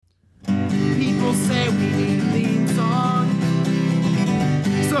we need a theme song.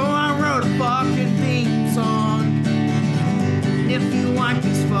 So I wrote a fucking theme song. If you like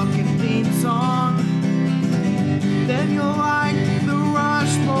this fucking theme song, then you'll like the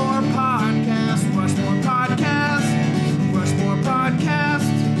Rushmore podcast. Rushmore podcast. Rushmore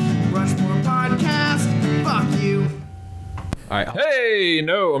podcast. Rushmore podcast. Fuck you. All right. Hey,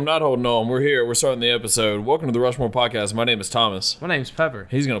 no, I'm not holding on. We're here. We're starting the episode. Welcome to the Rushmore podcast. My name is Thomas. My name's Pepper.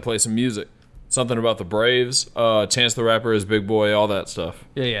 He's going to play some music. Something about the Braves. Chance the Rapper is Big Boy, all that stuff.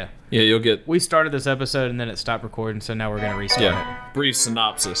 Yeah. Yeah, you'll get... We started this episode and then it stopped recording, so now we're going to restart it. Brief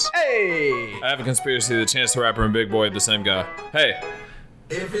synopsis. Hey! I have a conspiracy that Chance the Rapper and Big Boy are the same guy. Hey.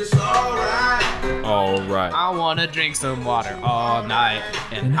 If it's alright. All right. I want to drink some water all night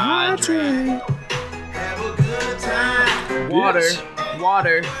and hydrate. Have a good time. Water,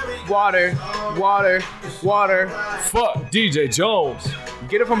 water, water, water, water. Fuck DJ Jones.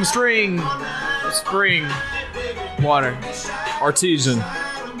 Get it from a spring. Water. Artesian.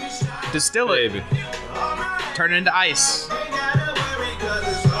 Distill it. Baby. Turn it into ice.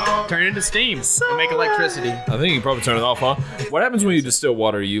 Turn it into steam. And make electricity. I think you can probably turn it off, huh? What happens when you distill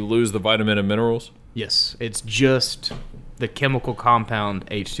water? You lose the vitamin and minerals? Yes, it's just the chemical compound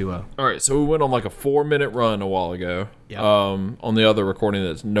H2O. All right, so we went on like a 4-minute run a while ago. Yep. On the other recording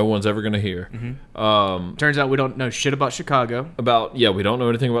that no one's ever going to hear. Mm-hmm. Turns out we don't know shit about Chicago. We don't know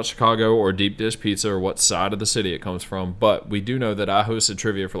anything about Chicago or deep dish pizza or what side of the city it comes from, but we do know that I hosted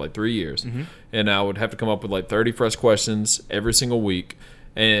trivia for like 3 years, and I would have to come up with like 30 fresh questions every single week.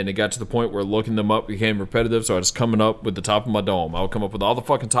 And it got to the point where looking them up became repetitive, so I was coming up with the top of my dome. I would come up with all the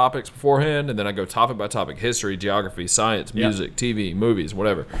fucking topics beforehand, and then I'd go topic by topic: history, geography, science, music, TV, movies,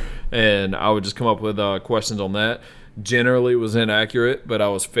 whatever. And I would just come up with questions on that. Generally, it was inaccurate, but I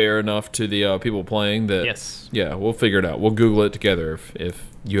was fair enough to the people playing that. Yes. Yeah, we'll figure it out. We'll Google it together if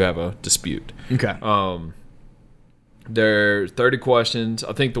you have a dispute. Okay. There are 30 questions.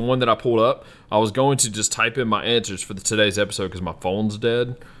 I think the one that I pulled up, I was going to just type in my answers for today's episode because my phone's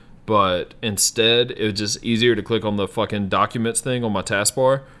dead. But instead, it was just easier to click on the fucking documents thing on my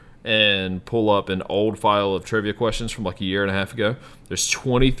taskbar and pull up an old file of trivia questions from like a year and a half ago. There's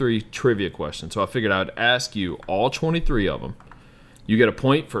 23 trivia questions. So I figured I'd ask you all 23 of them. You get a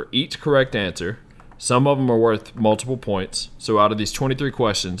point for each correct answer. Some of them are worth multiple points. So out of these 23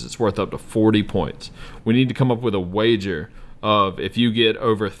 questions, it's worth up to 40 points. We need to come up with a wager of if you get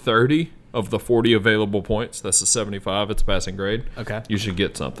over 30 of the 40 available points, that's a 75, it's a passing grade. Okay. You should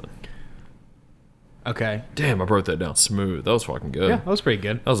get something. Okay. Damn, I broke that down smooth. That was fucking good. Yeah, that was pretty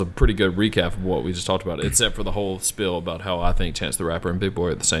good. That was a pretty good recap of what we just talked about, except for the whole spiel about how I think Chance the Rapper and Big Boy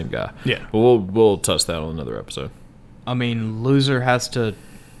are the same guy. Yeah. But we'll touch that on another episode. I mean, loser has to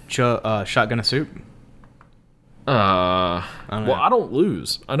shotgun a soup. I don't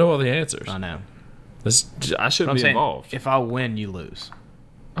lose. I know all the answers. I know. I shouldn't be involved. If I win, you lose.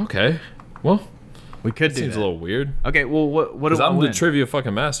 Okay. Well, we could do seems that. a little weird. Okay, well, what do I win? I'm the trivia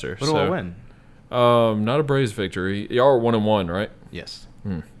fucking master. What do I win? Not a Braves victory. Y'all are 1-1, right? Yes.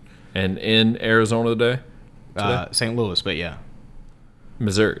 And in Arizona today? St. Louis, but yeah.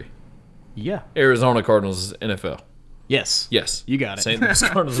 Missouri. Yeah. Arizona Cardinals is NFL. Yes. Yes. You got it. St. Louis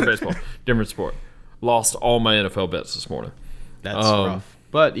Cardinals are baseball. Different sport. Lost all my NFL bets this morning. That's rough.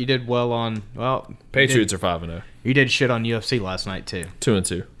 But you did well on, Patriots are 5-0. You did shit on UFC last night, too.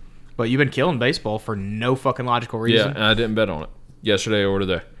 2-2. But you've been killing baseball for no fucking logical reason. Yeah, and I didn't bet on it yesterday or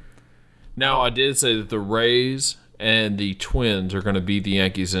today. Now, I did say that the Rays and the Twins are going to beat the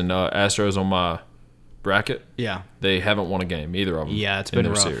Yankees and Astros on my bracket. Yeah. They haven't won a game, either of them. Yeah, it's been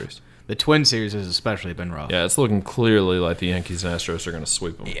rough. Series. The Twin series has especially been rough. Yeah, it's looking clearly like the Yankees and Astros are going to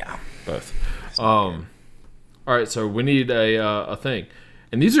sweep them. Yeah. Both. All right, so we need a thing.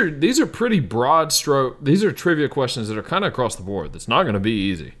 And these are pretty broad stroke. These are trivia questions that are kind of across the board. That's not going to be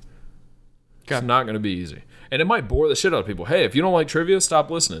easy. Okay. It's not going to be easy. And it might bore the shit out of people. Hey, if you don't like trivia,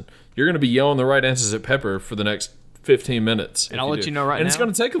 stop listening. You're going to be yelling the right answers at Pepper for the next 15 minutes. And I'll let you know right now. And it's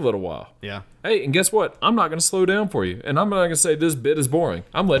going to take a little while. Yeah. Hey, and guess what? I'm not going to slow down for you. And I'm not going to say this bit is boring.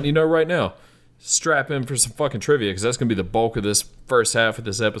 I'm letting you know right now. Strap in for some fucking trivia because that's going to be the bulk of this first half of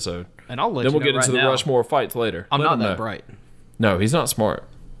this episode. And I'll let then you we'll get into the Rushmore fights later. I'm not that bright. No, he's not smart.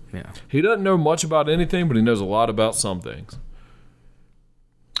 Yeah. He doesn't know much about anything, but he knows a lot about some things.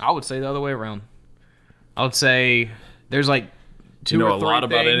 I would say the other way around. I would say there's like two or three things. You know a lot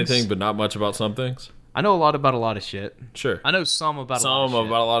about things. anything, but not much about some things? I know a lot about a lot of shit. Sure. I know some about a lot of shit. Some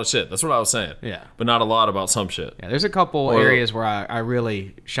about a lot of shit. That's what I was saying. Yeah. But not a lot about some shit. Yeah, there's a couple areas where I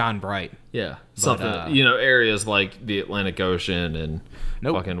really shine bright. Yeah. Something, areas like the Atlantic Ocean and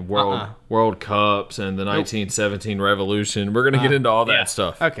fucking World Cups and the 1917 Revolution. We're going to get into all that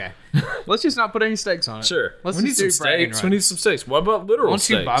stuff. Okay. Let's just not put any stakes on it. Sure. Let's we need just some do bragging steaks. rights. We need some steaks. What about literal Why don't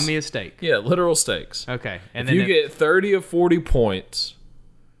steaks? you buy me a steak? Yeah, literal steaks. Okay. And If then you get 30 of 40 points,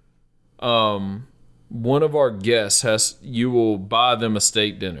 one of our guests you will buy them a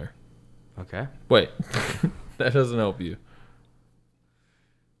steak dinner. Okay. Wait, that doesn't help you.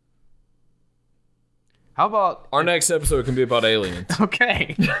 How about Our next episode can be about aliens.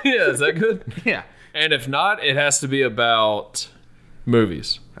 Okay. Yeah, is that good? Yeah. And if not, it has to be about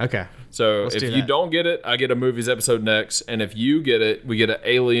movies. Okay. So Let's if do you that. don't get it, I get a movies episode next. And if you get it, we get an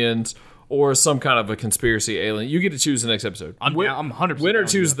aliens or some kind of a conspiracy alien. You get to choose the next episode. I'm 100% Win or down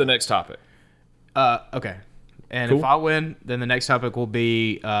with choose the next topic. Okay. And Cool. if I win, then the next topic will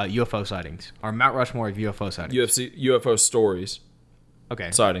be UFO sightings or Mount Rushmore of UFO sightings. UFO stories. Okay.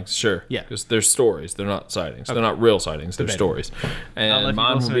 Sightings, sure. Yeah. Because they're stories. They're not sightings. They're not real sightings. They're Debatable. stories. I don't know And if you've mine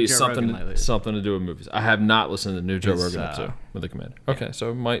will listened be to Joe Rogan lately. something to do with movies. I have not listened to the new Joe It's, Rogan episode with the commander. Okay,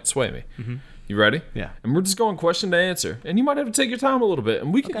 so it might sway me. Mm-hmm. You ready? Yeah. And we're just going question to answer. And you might have to take your time a little bit.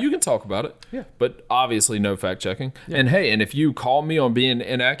 And you can talk about it. Yeah. But obviously no fact checking. Yeah. And hey, and if you call me on being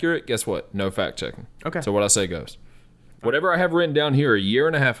inaccurate, guess what? No fact checking. Okay. So what I say goes. Whatever I have written down here a year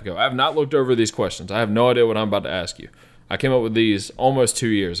and a half ago, I have not looked over these questions. I have no idea what I'm about to ask you. I came up with these almost 2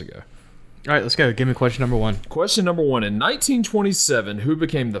 years ago. All right, let's go. Give me question number 1. Question number 1. In 1927, who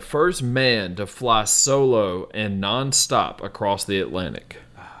became the first man to fly solo and nonstop across the Atlantic?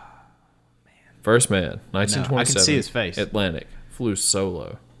 First man, 1927. I can see his face. Atlantic. Flew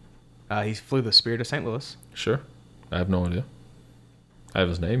solo. He flew the Spirit of St. Louis. Sure. I have no idea. I have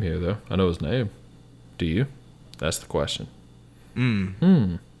his name here, though. I know his name. Do you? That's the question.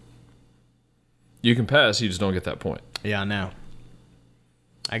 You can pass, you just don't get that point. Yeah, I know.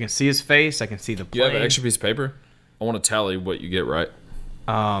 I can see his face. I can see the Do you plane. have an extra piece of paper? I want to tally what you get right.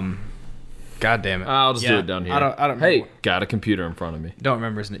 God damn it. I'll just do it down here. I don't Hey, remember. got a computer in front of me. Don't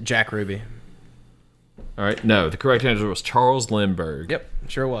remember his name. Jack Ruby. All right. No, the correct answer was Charles Lindbergh. Yep,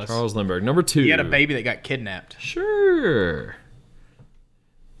 sure was. Charles Lindbergh. Number 2. He had a baby that got kidnapped. Sure.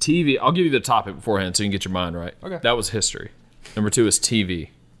 TV. I'll give you the topic beforehand so you can get your mind right. Okay. That was history. Number 2 is TV.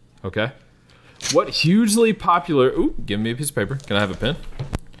 Okay. What hugely popular... Ooh, give me a piece of paper. Can I have a pen?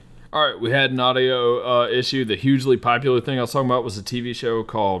 All right. We had an audio issue. The hugely popular thing I was talking about was a TV show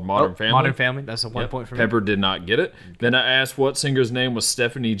called Modern Family. Modern Family. That's a 1 point for me. Pepper did not get it. Then I asked what singer's name was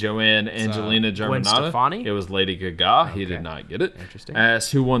Stephanie Joanne Angelina Gwen Germanotta. Stefani? It was Lady Gaga. He did not get it. Interesting. I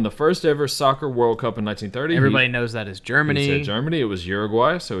asked who won the first ever soccer World Cup in 1930. Everybody knows that is Germany. He said Germany. It was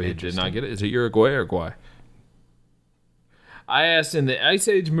Uruguay, so he did not get it. Is it Uruguay or Uruguay? I asked in the Ice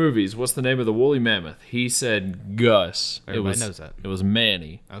Age movies, what's the name of the woolly mammoth? He said Gus. Everybody knows that. It was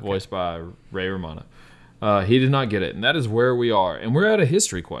Manny, voiced by Ray Romano. He did not get it, and that is where we are. And we're at a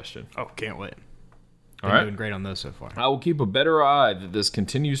history question. Oh, can't wait. All Been right. doing great on those so far. I will keep a better eye that this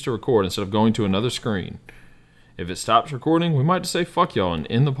continues to record instead of going to another screen. If it stops recording, we might just say fuck y'all and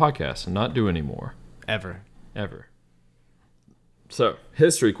end the podcast and not do anymore. Ever. So,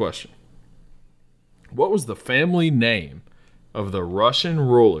 history question. What was the family name of the Russian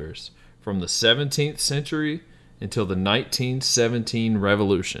rulers from the 17th century until the 1917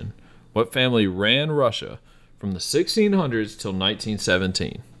 revolution? What family ran Russia from the 1600s till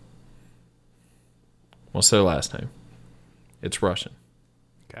 1917? What's their last name? It's Russian.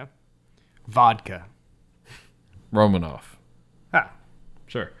 Okay. Vodka. Romanov. Ah.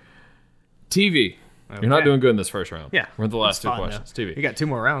 Sure. TV. You're not Okay. doing good in this first round. Yeah. We're at the last That's two fine, questions. though. TV. You got 2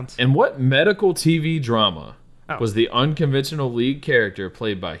 more rounds. In what medical TV drama Oh. was the unconventional lead character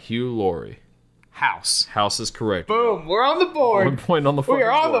played by Hugh Laurie? House. House is correct. Boom. We're on the board. 1 point on the fucking We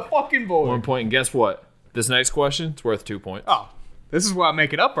are on the board. fucking board. 1 point. And guess what? This next question, it's worth 2 points. Oh, this is where I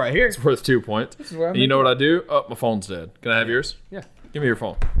make it up right here. It's worth 2 points. is where I And you make know what I do? Oh, my phone's dead. Can I have yours? Yeah. Give me your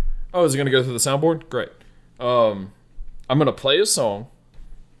phone. Oh, is it going to go through the soundboard? Great. I'm going to play a song.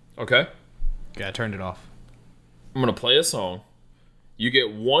 Okay? Okay, I turned it off. I'm going to play a song. You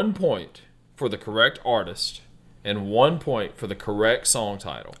get 1 point for the correct artist and 1 point for the correct song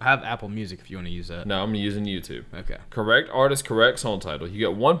title. I have Apple Music if you want to use that. No, I'm using YouTube. Okay. Correct artist, correct song title. You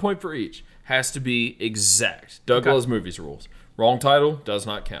get 1 point for each. Has to be exact. Doug Loves Movies rules. Wrong title does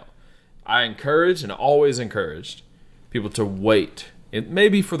not count. I encourage and always encouraged people to wait. It may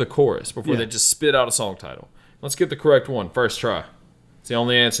be for the chorus before they just spit out a song title. Let's get the correct one first try. It's the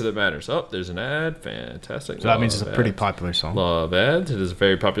only answer that matters. Oh, there's an ad. Fantastic. So that means it's a Love pretty ads. popular song. Love ads. It is a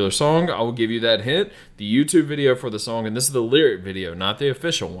very popular song. I will give you that hint. The YouTube video for the song, and this is the lyric video, not the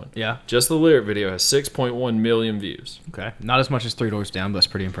official one. Yeah. Just the lyric video has 6.1 million views. Okay. Not as much as 3 Doors Down, but that's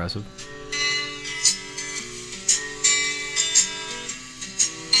pretty impressive.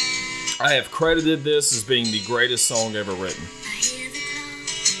 I have credited this as being the greatest song ever written.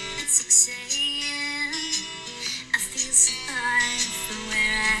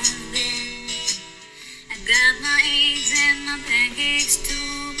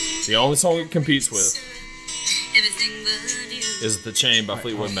 The only song it competes with is The Chain by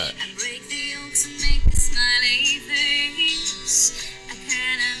Fleetwood Mac.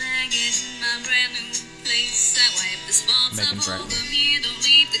 Making breakfast.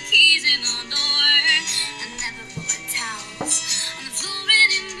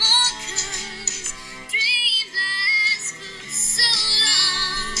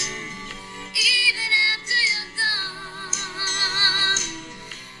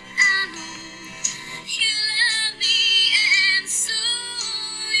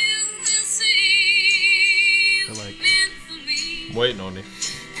 Waiting on you.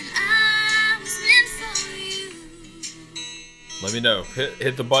 Let me know.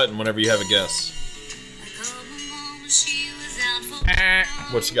 Hit the button whenever you have a guess.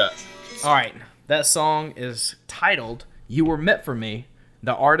 What you got? All right. That song is titled "You Were Meant for Me."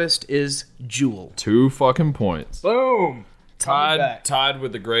 The artist is Jewel. 2 fucking points. Boom. Tied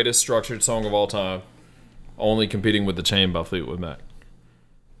with the greatest structured song of all time. Only competing with The Chain by Fleetwood Mac.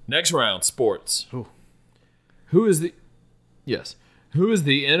 Next round, sports. Ooh. Who is the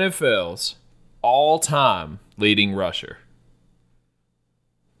NFL's all-time leading rusher?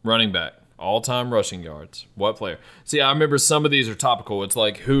 Running back. All-time rushing yards. What player? See, I remember some of these are topical. It's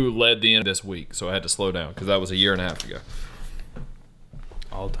like who led the end this week, so I had to slow down because that was a year and a half ago.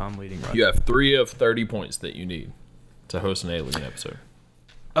 All-time leading rusher. You have 3 of 30 points that you need to host an Alien episode.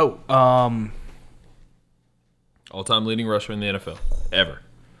 Oh, All-time leading rusher in the NFL. Ever.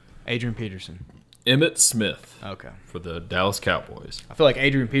 Adrian Peterson. Emmitt Smith. Okay. For the Dallas Cowboys. I feel like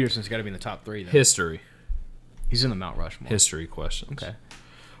Adrian Peterson's got to be in the top 3, though. History. He's in the Mount Rushmore. History questions. Okay.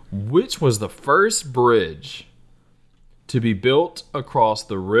 Which was the first bridge to be built across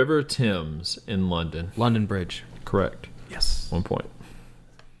the River Thames in London? London Bridge. Correct. Yes. 1 point.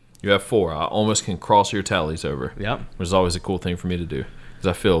 You have 4. I almost can cross your tallies over. Yep. Which is always a cool thing for me to do. Because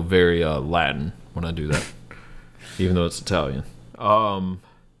I feel very Latin when I do that. Even though it's Italian.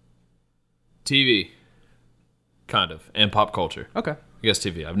 TV. Kind of. And pop culture. Okay. I guess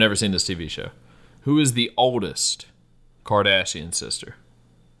TV. I've never seen this TV show. Who is the oldest Kardashian sister?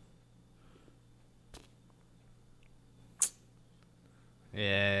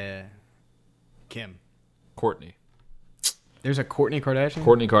 Yeah. Kim. Courtney. There's a Kourtney Kardashian?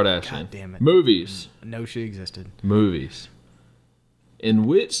 Kourtney Kardashian. God damn it. Movies. No, she existed. Movies. In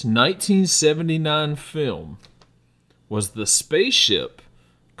which 1979 film was the spaceship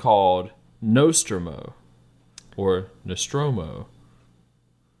called Nostromo or Nostromo?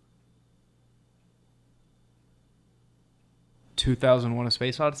 2001: A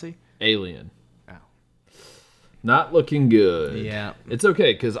Space Odyssey? Alien. Oh. Not looking good. Yeah. It's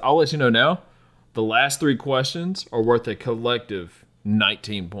okay, because I'll let you know now. The last 3 questions are worth a collective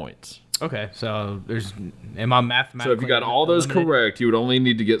 19 points. Okay, so am I mathematically? So if you got all those eliminated? correct, you would only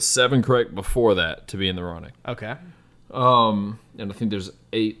need to get 7 correct before that to be in the running. Okay. And I think there's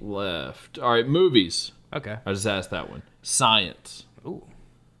 8 left. All right, movies. Okay. I just asked that one. Science. Ooh.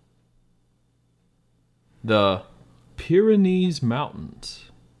 The Pyrenees Mountains.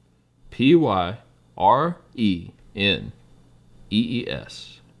 Pyrenees.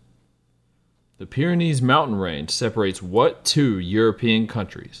 The Pyrenees mountain range separates what 2 European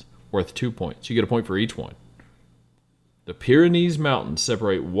countries? Worth 2 points. You get a point for each one. The Pyrenees Mountains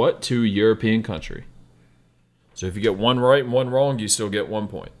separate what 2 European country? So if you get 1 right and 1 wrong, you still get 1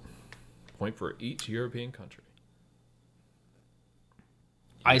 point. Point for each European country.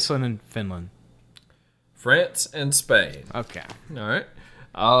 Iceland and Finland. France and Spain. Okay. All right.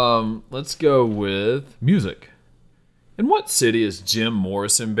 Let's go with music. In what city is Jim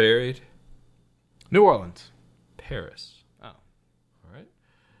Morrison buried? New Orleans. Paris. Oh. All right.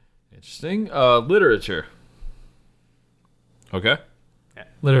 Interesting. Literature. Okay. Yeah.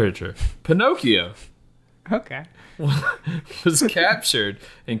 Literature. Pinocchio Okay. was captured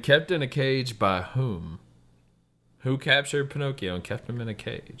and kept in a cage by whom? Who captured Pinocchio and kept him in a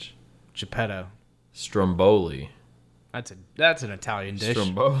cage? Geppetto. Stromboli. That's an Italian dish.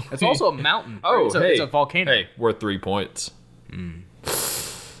 Stromboli. It's also a mountain. Oh, it's a volcano. Hey, worth 3 points. In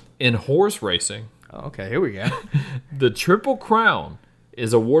horse racing, Oh, okay, here we go. the Triple Crown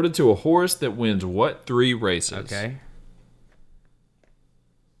is awarded to a horse that wins what 3 races? Okay.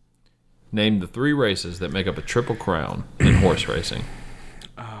 Name the 3 races that make up a Triple Crown in horse racing.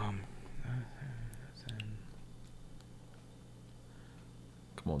 Come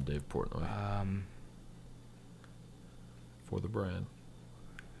on, Dave Portnoy. For the brand.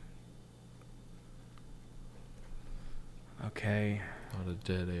 Okay. Not a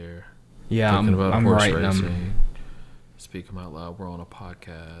dead air. Yeah, Thinking about I'm horse writing racing. them Speak them out loud. We're on a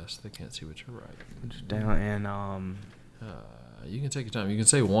podcast. They can't see what you're writing. down and You can take your time. You can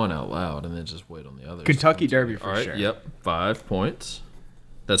say one out loud and then just wait on the others. Kentucky Derby for All right, sure. Yep, 5 points.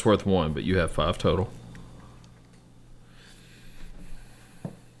 That's worth 1, but you have 5 total.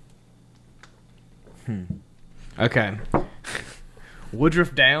 Okay.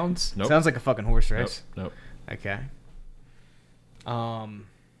 Woodruff Downs? Nope. Sounds like a fucking horse race. Nope. Okay. I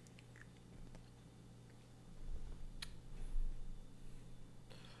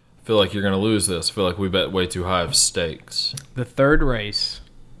feel like you're going to lose this. I feel like we bet way too high of stakes. The third race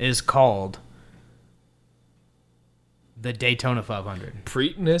is called the Daytona 500.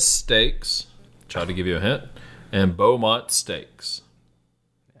 Preakness Stakes. Try to give you a hint. And Beaumont Stakes.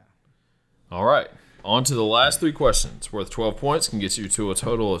 Yeah. All right. On to the last 3 questions. Worth 12 points. Can get you to a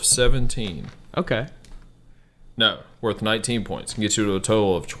total of 17. Okay. No. Worth 19 points. Can get you to a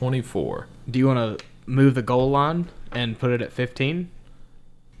total of 24. Do you want to move the goal line and put it at 15?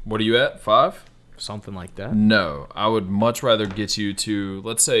 What are you at? 5? Something like that. No. I would much rather get you to,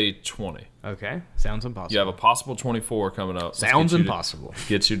 let's say, 20. Okay. Sounds impossible. You have a possible 24 coming up. Sounds impossible.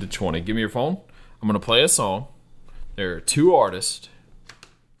 Get you to 20. Give me your phone. I'm going to play a song. There are 2 artists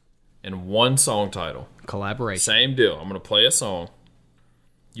and 1 song title. Collaboration. Same deal. I'm going to play a song.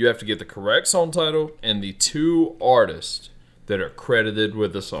 You have to get the correct song title and the 2 artists that are credited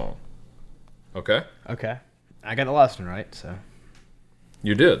with the song. Okay? Okay. I got the last one right, so.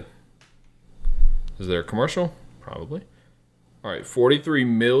 You did. Is there a commercial? Probably. All right, 43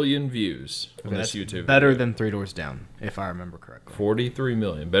 million views on this YouTube better video. than Three Doors Down, if I remember correctly. 43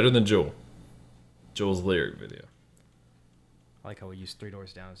 million. Better than Jewel. Jewel's lyric video. I like how we use Three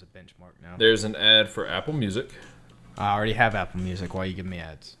Doors Down as a benchmark now. There's an ad for Apple Music. I already have Apple Music. Why are you giving me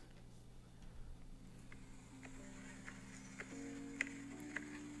ads?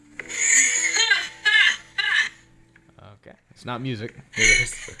 Okay. It's not music.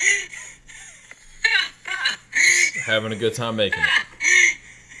 Having a good time making it.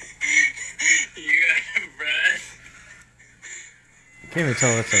 I can't even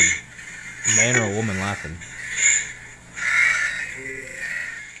tell if it's a man or a woman laughing.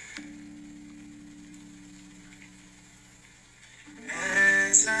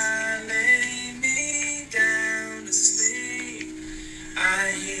 As I lay me down to sleep,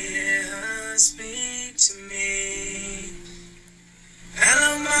 I hear her speak to me.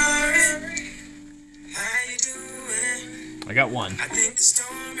 Hello, Mari, how you doing? I got one. I think the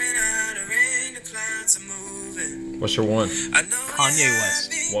storm ran out of rain, the clouds are moving. What's your 1? I know Kanye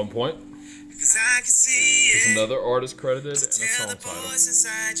West. 1 point. cause I can see There's it. another artist credited and a Tell song the title. voice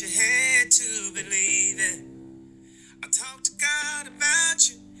inside your head to believe it. I talked to God about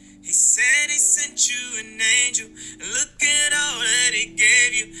you. He said he sent you an angel. And look at all that he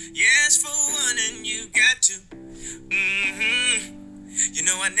gave you. You asked for one and you got two. You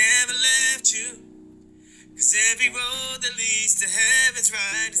know I never left you. Cause every road that leads to heaven's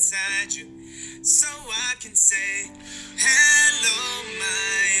right beside you. So I can say, hello,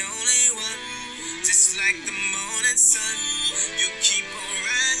 my only one. Just like the morning sun, you keep on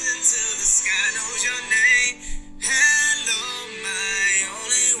rising till the sky knows your name. Hello, my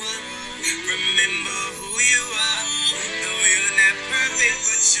only one. Remember who you are. No, you're not perfect,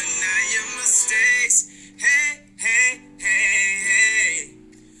 but you're not your mistakes. Hey, hey, hey, hey.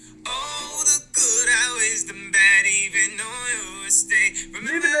 Oh, the good outweighs the bad, even on your mistake.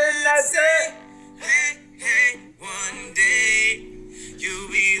 Remember that day. Hey, hey, one day you'll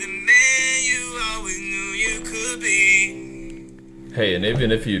be the man you always knew you could be. Hey, and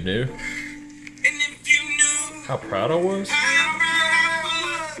even if you knew And if you knew how proud I was, how proud I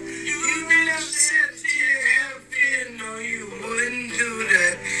was, you never said to your health, fear, no, you wouldn't do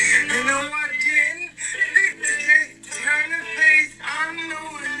that. And no, I didn't. Lick the neck, turn the face. I'm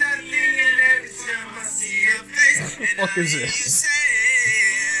knowing nothing, and every time I see your face, What the fuck is this?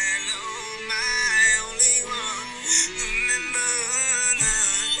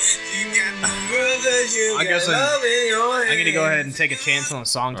 I guess I'm gonna go ahead and take a chance on a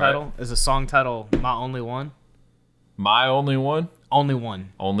song title. Is the song title My Only One? my only one? Only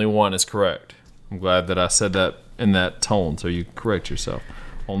One. Only one is correct. I'm glad that I said that in that tone, so you correct yourself.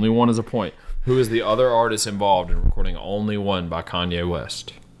 Only one is a point. Who is the other artist involved in recording Only One by Kanye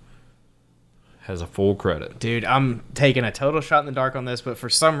West? Has a full credit. Dude, I'm taking a total shot in the dark on this, but for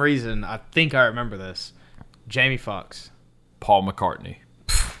some reason, I think I remember this. Jamie Foxx. Paul McCartney.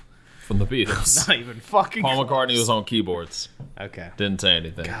 From the Beatles. Not even fucking Paul close. McCartney was on keyboards. Okay. Didn't say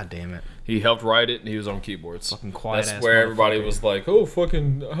anything. God damn it. He helped write it, and he was on keyboards. Fucking quiet That's ass where everybody motherfucker. was like,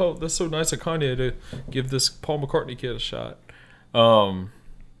 oh, that's so nice of Kanye to give this Paul McCartney kid a shot. All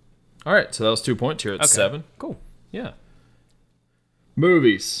right, so that was 2 points here at 7. Cool. Yeah.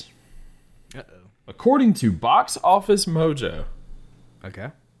 Movies. Uh-oh. According to Box Office Mojo.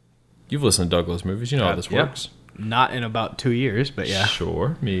 Okay. You've listened to Douglas movies. You know how this works. Not in about 2 years, but yeah.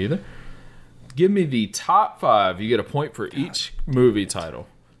 Sure, me either. Give me the top 5. You get a point for each movie title.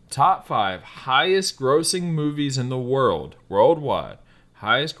 Top 5 highest grossing movies in the world, worldwide.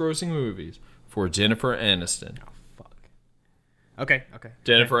 Highest grossing movies for Jennifer Aniston. Oh, fuck. Okay.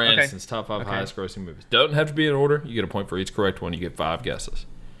 Jennifer Okay. Aniston's top 5 highest grossing movies. Doesn't have to be in order. You get a point for each correct one. You get 5 guesses.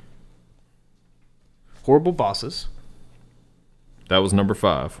 Horrible Bosses. That was number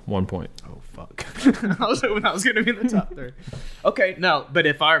 5. 1 point. Oh, fuck. I was hoping that was going to be in the top 3. Okay, no, but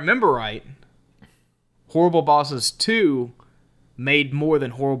if I remember right, Horrible Bosses 2 made more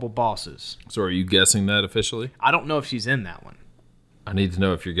than Horrible Bosses. So are you guessing that officially? I don't know if she's in that one. I need to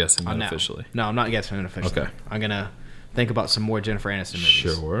know if you're guessing that No. officially. No, I'm not guessing it officially. Okay. I'm going to think about some more Jennifer Aniston movies.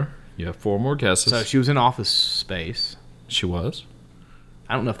 Sure. You have 4 more guesses. So she was in Office Space. She was.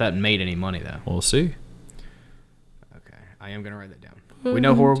 I don't know if that made any money, though. We'll see. Okay, I am going to write that down. We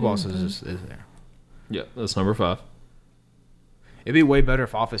know Horrible Bosses is there. Yeah, that's number 5. It'd be way better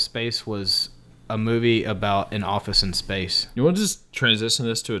if Office Space was a movie about an office in space. You want to just transition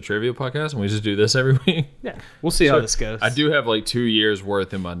this to a trivia podcast and we just do this every week? Yeah. We'll see how this goes. I do have like 2 years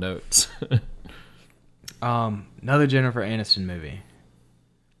worth in my notes. Another Jennifer Aniston movie.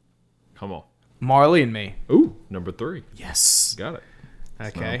 Come on. Marley and Me. Ooh, number 3. Yes. Got it.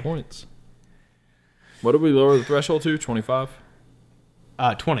 That's Okay. 9 points. What did we lower the threshold to? 25?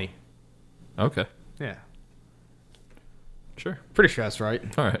 20. Okay. Yeah. Sure. Pretty sure that's right.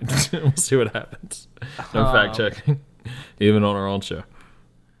 All right. We'll see what happens. No fact checking, even on our own show.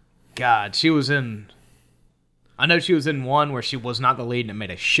 God, she was in... I know she was in one where she was not the lead and it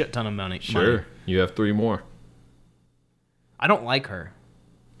made a shit ton of money. Sure. You have 3 more. I don't like her,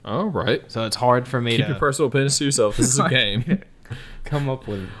 All right. so it's hard for me Keep to your personal opinions to yourself. This is a game. come up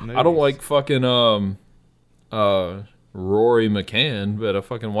with movies. I don't like fucking Rory McCann, but I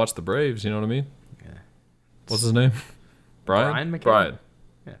fucking watch the Braves. You know what I mean? Yeah. What's his name? Brian McCann? Brian.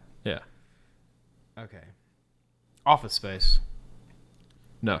 Yeah. Yeah. Okay. Office Space.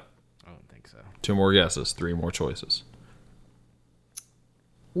 No. I don't think so. 2 more guesses. 3 more choices.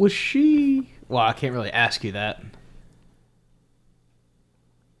 Was she... Well, I can't really ask you that.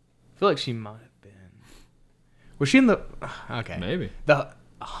 I feel like she might have been. Was she in the... Okay. Maybe. The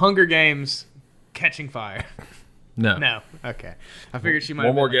Hunger Games Catching Fire. No. No. Okay. I figured she might 1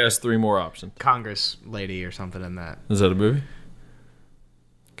 have more been guess. 3 more options. Congress lady or something in that. Is that a movie?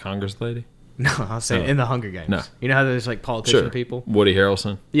 Congress lady? No, I was saying No. in the Hunger Games. No. You know how there's like politician Sure. people? Woody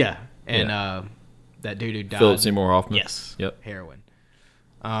Harrelson. Yeah. And Yeah. that dude who died. Philip Seymour Hoffman. Yes. Yep. Heroin.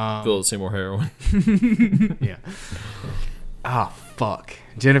 Philip Seymour Heroin. Yeah. Oh, fuck.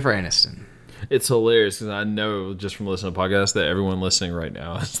 Jennifer Aniston. It's hilarious because I know just from listening to podcasts that everyone listening right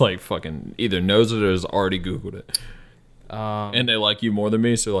now is like fucking either knows it or has already Googled it. And they like you more than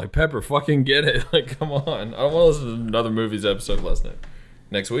me, so like, Pepper, fucking get it. Like, come on. I don't want to listen to another movies episode last night.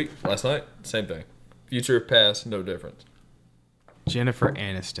 Next week, last night, same thing. Future, past, no difference. Jennifer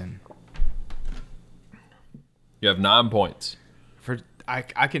Aniston. You have 9 points. I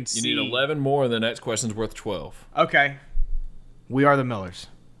can see. You need 11 more, and the next question's worth 12. Okay. We Are the Millers.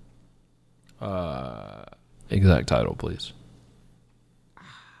 Exact title, please.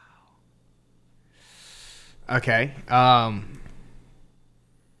 Okay.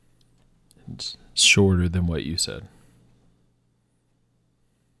 It's shorter than what you said.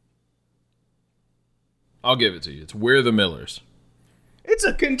 I'll give it to you. It's We're the Millers. It's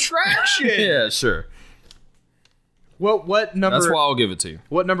a contraction. Yeah, sure. What number? That's why I'll give it to you.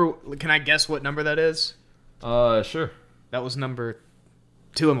 What number? Can I guess what number that is? Sure. That was number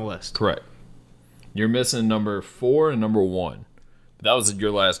 2 on the list. Correct. You're missing number 4 and number 1. That was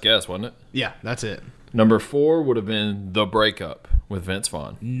your last guess, wasn't it? Yeah, that's it. Number 4 would have been The Breakup with Vince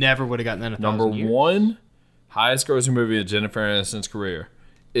Vaughn. Never would have gotten that in a Number thousand years. 1, highest grossing movie of Jennifer Aniston's career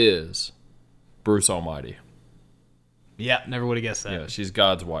is Bruce Almighty. Yeah, never would have guessed that. Yeah, she's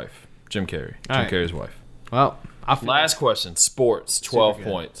God's wife. Jim Carrey. All Jim right. Carrey's wife. Well, I feel Last question. Sports. 12 good.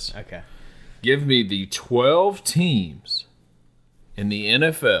 points. Okay. Give me the 12 teams in the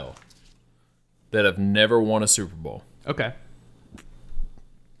NFL that have never won a Super Bowl. Okay.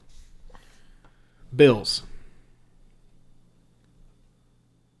 Bills.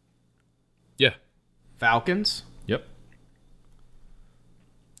 Yeah. Falcons. Yep.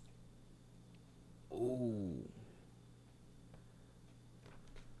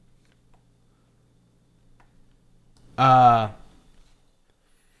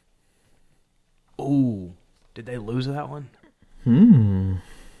 Ooh. Did they lose that one?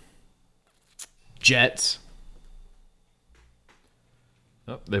 Jets.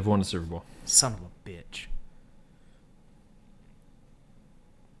 Oh, they've won the Super Bowl. Son of a bitch.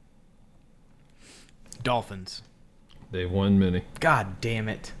 Dolphins. They've won many. God damn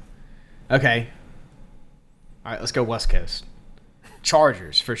it. Okay. All right, let's go West Coast.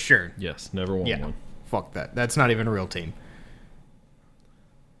 Chargers, for sure. Yes, never won Yeah. one. Fuck that. That's not even a real team.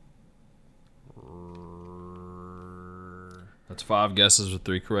 That's 5 guesses with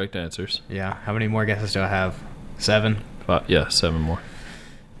 3 correct answers. Yeah. How many more guesses do I have? 7? 5, yeah, 7 more.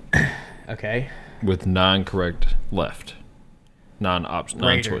 Okay. With 9 correct left. 9 options. 9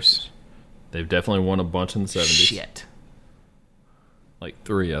 Raiders. choices. They've definitely won a bunch in the 70s. Shit. Like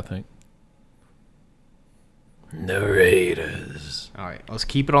 3, I think. The Raiders. All right, let's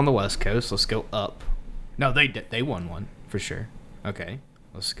keep it on the West Coast. Let's go up. No, they won one for sure. Okay,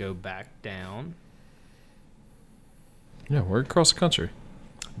 let's go back down. Yeah, we're across the country.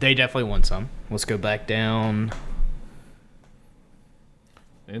 They definitely won some. Let's go back down.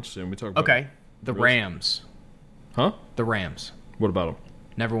 Interesting. We talk about Okay, the Really? Rams. Huh? The Rams What about them?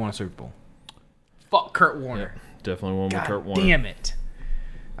 never won a Super Bowl. Fuck Kurt Warner. Definitely one with God Kurt Warner. damn it.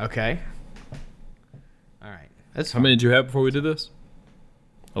 Okay. All right. That's How many did you have before we did this?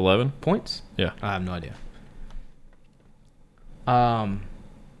 11? points? Yeah. I have no idea. All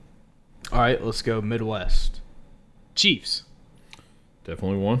right, let's go Midwest. Chiefs.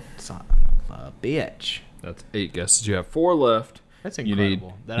 Definitely one. Son of a bitch. That's 8 guesses. You have 4 left. That's You need-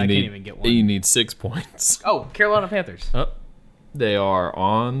 incredible that you I need- can't even get one. You need 6 points. Oh, Carolina Panthers. Oh, they are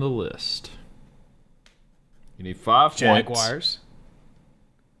on the list. You need 5 points. Jaguars.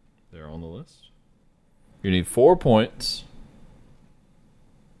 They're on the list. You need 4 points.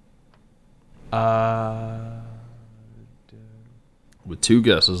 With 2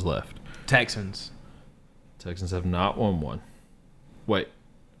 guesses left. Texans. Texans have not won one. Wait.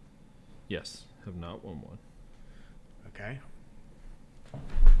 Yes, have not won one. Okay.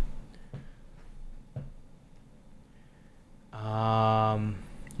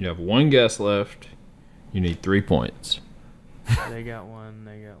 You have 1 guess left. You need 3 points. They got one.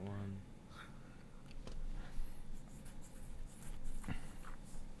 They got one.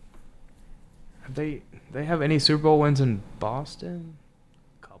 Have they have any Super Bowl wins in Boston?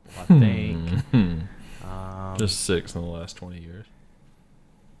 A couple, I think. Just 6 in the last 20 years.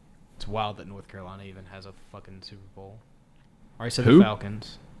 It's wild that North Carolina even has a fucking Super Bowl. I already said Who? the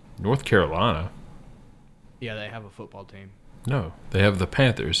Falcons. North Carolina? Yeah, they have a football team. No. They have the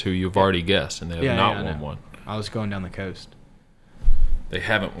Panthers, who you've already guessed, and they have Yeah, not yeah, I won know. one. I was going down the coast. They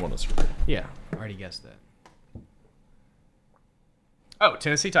haven't won a Super Bowl. Yeah, I already guessed that. Oh,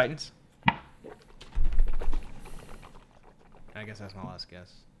 Tennessee Titans. I guess that's my last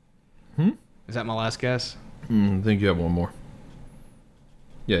guess. Is that my last guess? I think you have one more.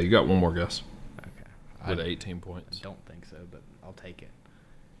 Yeah, you got one more guess Okay. with I 18 points. don't think so, but I'll take it.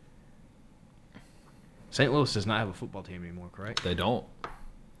 St. Louis does not have a football team anymore, correct? They don't.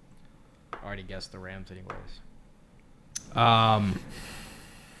 I already guessed the Rams anyways.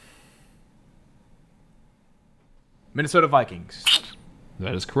 Minnesota Vikings.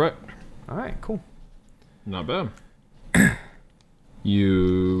 That is correct. All right, cool. Not bad.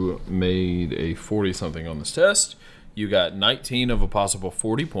 You made a 40-something on this test. You got 19 of a possible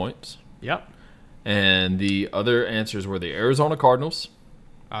 40 points. Yep, And the other answers were the Arizona Cardinals,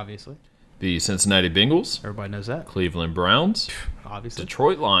 obviously. the Cincinnati Bengals, Everybody knows that. Cleveland Browns, Obviously.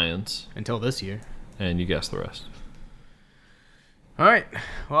 Detroit Lions, Until this year. and you guessed the rest. All right.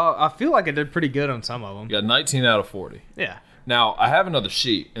 Well, I feel like I did pretty good on some of them. You got 19 out of 40. Yeah. Now, I have another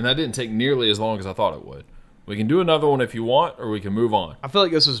sheet, and that didn't take nearly as long as I thought it would. We can do another one if you want, or we can move on. I feel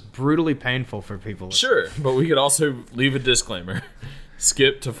like this was brutally painful for people. Sure, but we could also leave a disclaimer.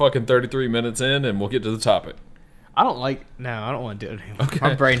 Skip to fucking 33 minutes in, and we'll get to the topic. I don't want to do it anymore. Okay.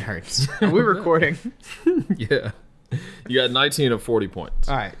 My brain hurts. Are we recording? Yeah. You got 19 of 40 points.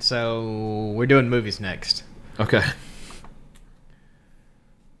 All right, so we're doing movies next. Okay.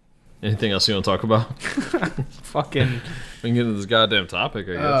 Anything else you want to talk about? Fucking. We can get into this goddamn topic,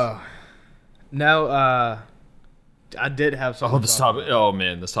 I guess. No, I did have something. Oh, this topic. Oh,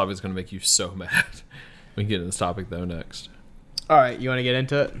 man. This topic is going to make you so mad. We can get into this topic, though, next. All right, you want to get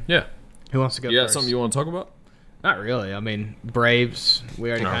into it? Yeah. Who wants to go You got first? something you want to talk about? Not really. I mean, Braves. We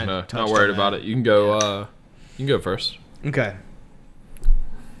already kind No, of touched not on worried that. about it. You can go. You can go first. Okay.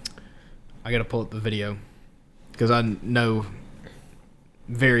 I gotta pull up the video because I know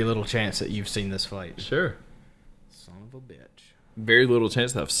very little chance that you've seen this fight. Sure. Son of a bitch. Very little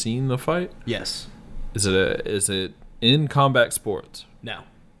chance that I've seen the fight. Yes. Is it in combat sports? No.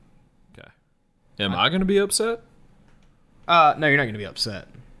 Okay. Am I going to be upset? No, you're not gonna be upset.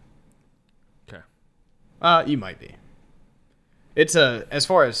 Okay. You might be. It's as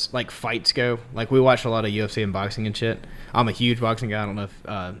far as like fights go, like we watch a lot of UFC and boxing and shit. I'm a huge boxing guy. I don't know if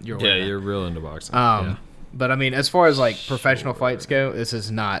you're aware Yeah, of that. you're real into boxing. But I mean, as far as like professional fights go, this is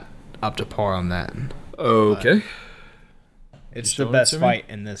not up to par on that. Okay. It's You the showing it best to me? fight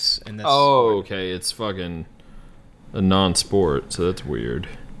in this. Oh, okay. It's fucking a non-sport, so that's weird.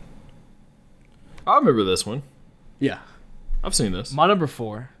 I remember this one. Yeah. I've seen this. My number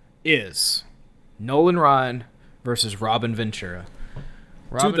 4 is Nolan Ryan versus Robin Ventura.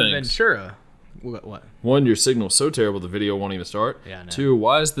 Robin things. Ventura. What? One, your signal's so terrible the video won't even start. Yeah, I know. 2,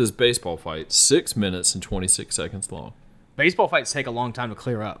 why is this baseball fight 6 minutes and 26 seconds long? Baseball fights take a long time to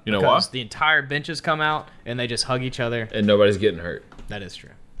clear up. You know because why? the entire benches come out and they just hug each other. And nobody's getting hurt. That is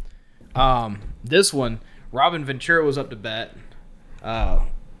true. This one, Robin Ventura was up to bat.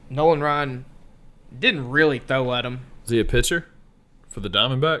 Nolan Ryan didn't really throw at him. Is he a pitcher for the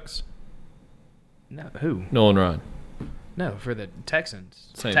Diamondbacks? No, who? Nolan Ryan. No, for the Texans.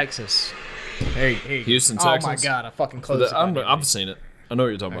 Same. Texas. Here you Houston go. Texans? Oh my God, I fucking closed it. I've seen it. I know what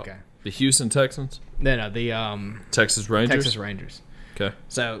you're talking Okay. about. The Houston Texans? No, the Texas Rangers? Texas Rangers. Okay.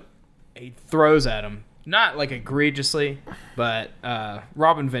 So he throws at him, not like egregiously, but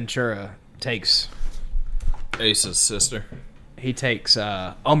Robin Ventura takes Ace's sister.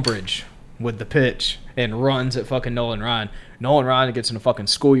 umbrage with the pitch and runs at fucking Nolan Ryan. Nolan Ryan gets in a fucking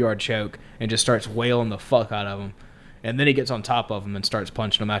schoolyard choke and just starts wailing the fuck out of him. And then he gets on top of him and starts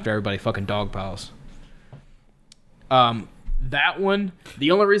punching him after everybody fucking dog piles. That one,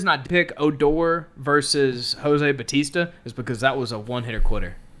 the only reason I'd pick Odor versus Jose Batista is because that was a one-hitter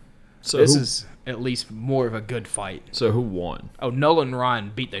quitter. So This is at least more of a good fight. So who won? Oh, Nolan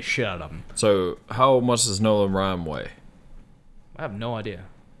Ryan beat the shit out of him. So how much does Nolan Ryan weigh? I have no idea.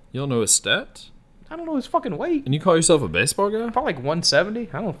 You don't know his stats? I don't know his fucking weight. And you call yourself a baseball guy? Probably like 170.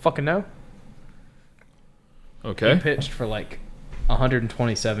 I don't fucking know. Okay. He pitched for like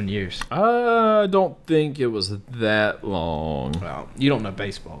 127 years. I don't think it was that long. Well, you don't know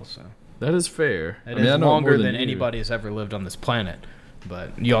baseball, so. That is fair. It I mean, is I know more longer than you. anybody has ever lived on this planet.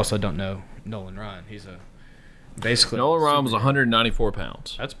 But you also don't know Nolan Ryan. He's basically. Nolan Ryan was 194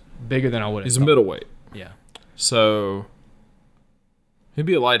 pounds. That's bigger than I would have He's a thought. middleweight. Yeah. So he'd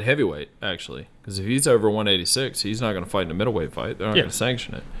be a light heavyweight, actually. Because if he's over 186, he's not going to fight in a middleweight fight. They're not Yeah. going to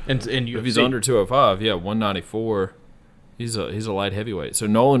sanction it. And If he's under 205, 194, he's a light heavyweight. So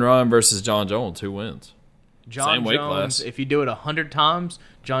Nolan Ryan versus John Jones, who wins? John Same weight Jones, class. if you do it 100 times,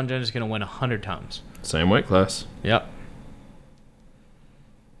 John Jones is going to win 100 times. Same weight class. Yep.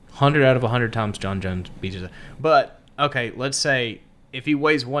 100 out of 100 times John Jones beats you. But, okay, let's say if he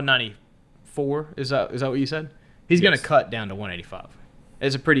weighs 194, is that what you said? He's going Yes. to cut down to 185.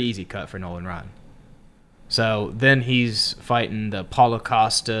 It's a pretty easy cut for Nolan Ryan. So then he's fighting the Paulo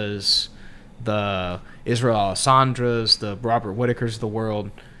Costas, the Israel Alessandras, the Robert Whitakers of the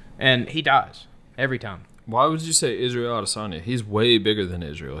world, and he dies every time. Why would you say Israel Adesanya? He's way bigger than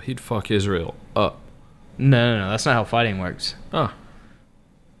Israel. He'd fuck Israel up. No, that's not how fighting works. Huh.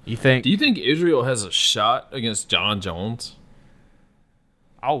 You think? Do you think Israel has a shot against John Jones?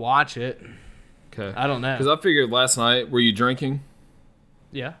 I'll watch it. Okay. I don't know. Because I figured last night, were you drinking?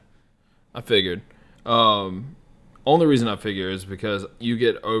 Yeah. I figured. Only reason I figure is because you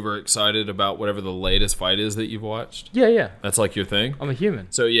get overexcited about whatever the latest fight is that you've watched. Yeah. That's like your thing. I'm a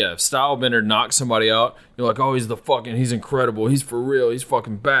human. So yeah, if Stylebender knocks somebody out, you're like, oh, he's incredible. He's for real. He's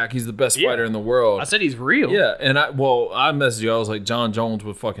fucking back. He's the best Yeah. fighter in the world. I said he's real. Yeah, and I messaged you. I was like, John Jones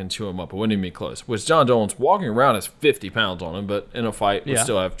would fucking chew him up. It wouldn't even be close. Which John Jones walking around has 50 pounds on him, but in a fight would Yeah.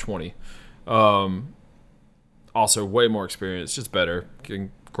 still have 20. Also, way more experience, just better,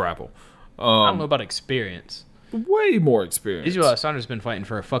 can grapple. I don't know about experience. Way more experience. Israel Adesanya's been fighting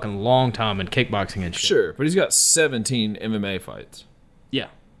for a fucking long time in kickboxing and shit. Sure, but he's got 17 MMA fights. Yeah.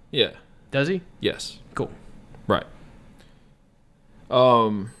 Yeah. Does he? Yes. Cool. Right.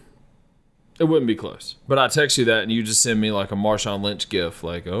 It wouldn't be close. But I text you that and you just send me like a Marshawn Lynch gif.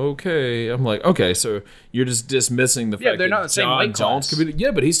 Like, okay. I'm like, okay, so you're just dismissing the fact they're that not the same John weight Jones class. could be.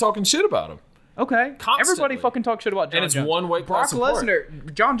 Yeah, but he's talking shit about him. Okay. Constantly. Everybody fucking talks shit about John And it's Jones. one weight Brock class apart.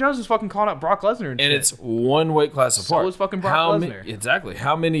 Lesnar. John Jones is fucking calling out Brock Lesnar and shit. And it's one weight class apart. is fucking Brock How Lesnar. Exactly.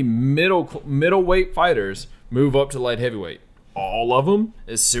 How many middleweight fighters move up to light heavyweight? All of them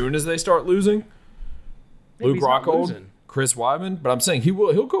as soon as they start losing? Maybe Luke he's not Rockhold, losing. Chris Weidman, but I'm saying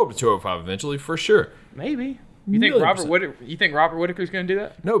he'll go up to 205 eventually for sure. Maybe. You think Million Robert percent. You think Robert Whitaker's going to do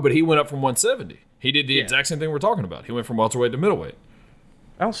that? No, but he went up from 170. He did the Yeah. exact same thing we're talking about. He went from welterweight to middleweight.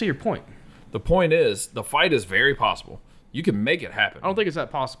 I don't see your point. The point is, the fight is very possible. You can make it happen. I don't think it's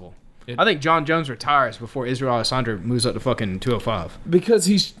that possible. I think John Jones retires before Israel Adesanya moves up to fucking 205. Because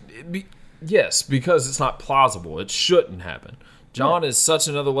because it's not plausible. It shouldn't happen. John is such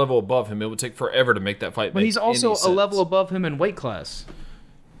another level above him. It would take forever to make that fight. But he's also a level above him in weight class.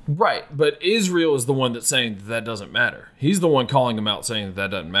 Right, but Israel is the one that's saying that doesn't matter. He's the one calling him out, saying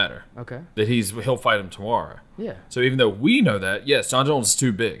that doesn't matter. Okay. That he'll fight him tomorrow. Yeah. So even though we know that, yes, John Jones is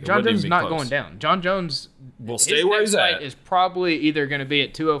too big. John Jones is not going down. John Jones will stay where he's at. Is probably either going to be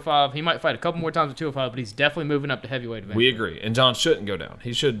at 205. He might fight a couple more times at 205, but he's definitely moving up to heavyweight eventually. We agree, and John shouldn't go down.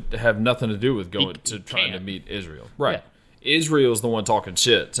 He should have nothing to do with trying to meet Israel. Right. Yeah. Israel's the one talking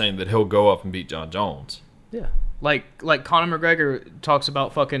shit, saying that he'll go up and beat John Jones. Yeah. Like Conor McGregor talks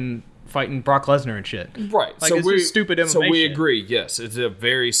about fucking fighting Brock Lesnar and shit. Right. Like, so it's just stupid MMA So we shit. agree, yes. It's a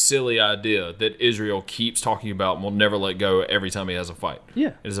very silly idea that Israel keeps talking about and will never let go every time he has a fight.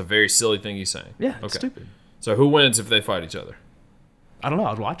 Yeah. It is a very silly thing he's saying. Yeah, it's stupid. So who wins if they fight each other? I don't know.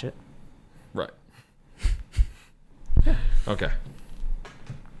 I'd watch it. Right. Yeah. Okay.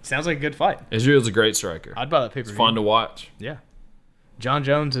 Sounds like a good fight. Israel's a great striker. I'd buy that pay-per-view. It's fun to watch. Yeah. John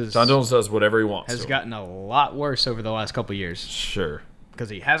Jones does whatever he wants. Has gotten a lot worse over the last couple years. Sure. Because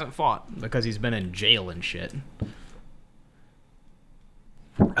he hasn't fought. Because he's been in jail and shit.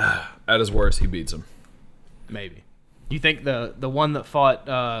 At his worst, he beats him. Maybe. You think the one that fought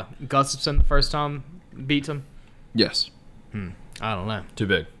Gustafsson the first time beats him? Yes. I don't know. Too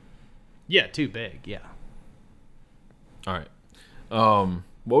big. Yeah, too big. Yeah. All right.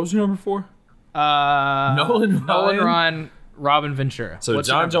 What was your number 4? Nolan Ryan, Robin Ventura. So What's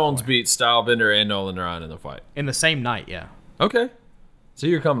John Jones beat Stylebender and Nolan Ryan in the fight. In the same night, yeah. Okay. So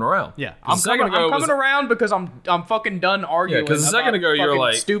you're coming around. Yeah. I'm coming around because I'm fucking done arguing. Yeah, because a second ago you're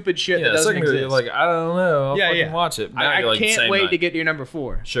like stupid shit that doesn't exist. You're like, I don't know. I'll fucking watch it. Now I you're like, can't wait to get to your number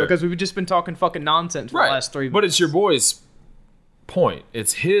 4. Sure. Because we've just been talking fucking nonsense for the last 3 months. But it's your boy's point.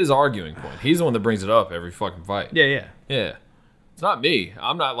 It's his arguing point. He's the one that brings it up every fucking fight. Yeah. It's not me.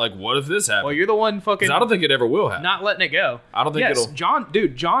 I'm not like, what if this happens? Well, you're the one fucking... I don't think it ever will happen. Not letting it go. I don't think it'll...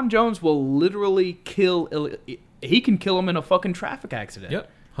 John Jones will literally kill... He can kill him in a fucking traffic accident.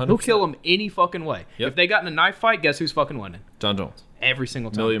 Yep. 100%. He'll kill him any fucking way. Yep. If they got in a knife fight, guess who's fucking winning? John Jones. Every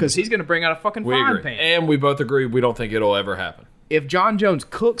single time. Because he's going to bring out a fucking frying pan. And we both agree we don't think it'll ever happen. If John Jones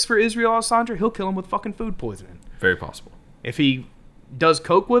cooks for Israel Adesanya, he'll kill him with fucking food poisoning. Very possible. If he does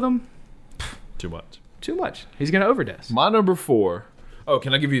coke with him... Too much. Too much. He's going to overdose. My number 4... Oh,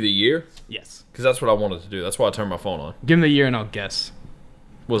 can I give you the year? Yes. Because that's what I wanted to do. That's why I turned my phone on. Give him the year and I'll guess.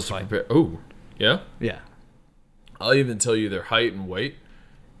 Was to prepare. Oh, yeah? Yeah. I'll even tell you their height and weight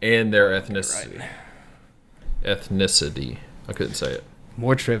and their ethnicity. Right. Ethnicity. I couldn't say it.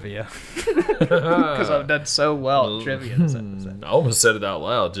 More trivia. Because I've done so well at trivia this episode. I almost said it out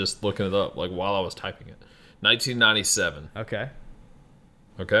loud just looking it up, like while I was typing it. 1997. Okay.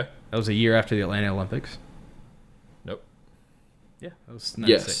 Okay? That was a year after the Atlanta Olympics. Nope. Yeah, that was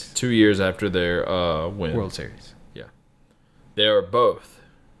 96. Yes, 2 years after their win. World Series. Yeah. They are both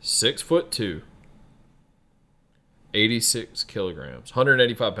 6'2", 86 kilograms,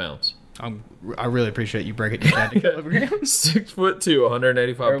 185 pounds. I really appreciate you breaking it down to kilograms. 6'2",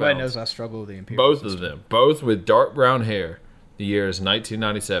 185 pounds. Everybody knows I struggle with the imperial Both system. of them. Both with dark brown hair. The year is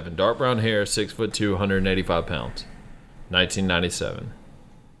 1997. Dark brown hair, 6'2", 185 pounds. 1997.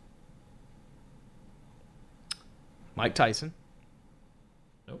 Mike Tyson.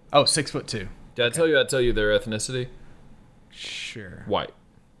 Nope. Oh, 6'2". Did I tell you their ethnicity? Sure. White.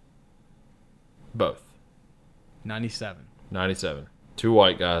 Both. 97. 97. 2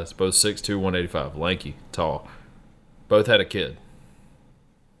 white guys, both 6'2", 185. Lanky, tall. Both had a kid.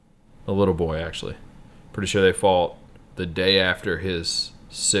 A little boy, actually. Pretty sure they fought the day after his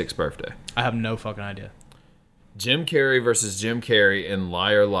 6th birthday. I have no fucking idea. Jim Carrey versus Jim Carrey in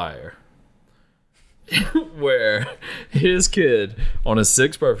Liar Liar. Where his kid, on his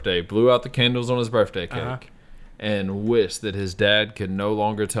 6th birthday, blew out the candles on his birthday cake and wished that his dad could no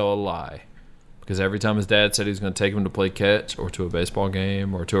longer tell a lie. Because every time his dad said he was going to take him to play catch or to a baseball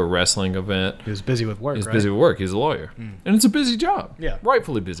game or to a wrestling event, He was busy with work, he was busy with work. He's a lawyer. And it's a busy job. Yeah.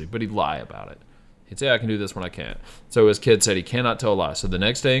 Rightfully busy, but he'd lie about it. He'd say, I can do this when I can't. So his kid said he cannot tell a lie. So the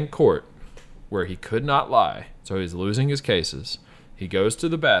next day in court, where he could not lie, so he's losing his cases, he goes to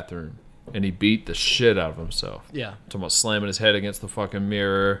the bathroom and he beat the shit out of himself. Yeah. Talking about slamming his head against the fucking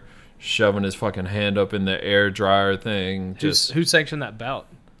mirror, shoving his fucking hand up in the air dryer thing. Who sanctioned that bout?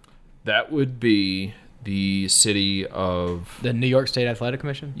 That would be the city of... The New York State Athletic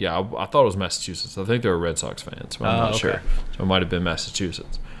Commission? Yeah, I thought it was Massachusetts. I think they were Red Sox fans, but I'm not sure. So it might have been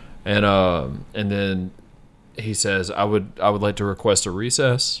Massachusetts. And then he says, I would like to request a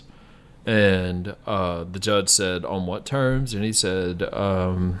recess. And the judge said, on what terms? And he said...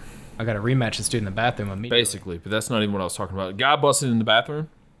 I got a rematch that's due in the bathroom immediately. Basically, but that's not even what I was talking about. A guy busted in the bathroom,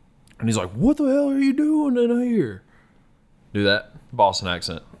 and he's like, what the hell are you doing in here? Do that. Boston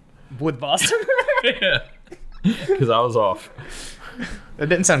accent. With Boston? Yeah. Because I was off. That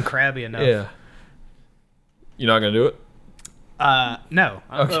didn't sound crabby enough. Yeah. You're not going to do it? No.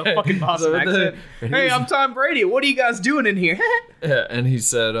 I'm Okay. a fucking Boston So accent. Hey, I'm Tom Brady. What are you guys doing in here? Yeah, and he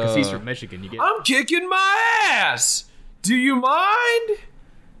said... Because he's from Michigan. You get I'm kicking my ass! Do you mind?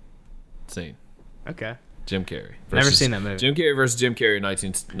 Scene. Okay. Jim Carrey. Never seen that movie. Jim Carrey versus Jim Carrey,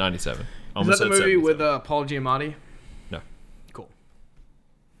 1997. Is that the movie with Paul Giamatti? No. Cool.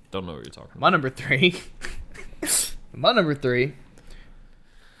 Don't know what you're talking about. My number 3. My number 3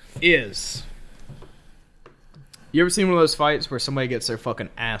 is... You ever seen one of those fights where somebody gets their fucking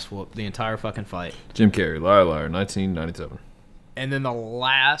ass whooped the entire fucking fight? Jim Carrey, Liar Liar, 1997. And then the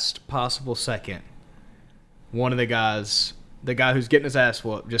last possible second, one of the guys, the guy who's getting his ass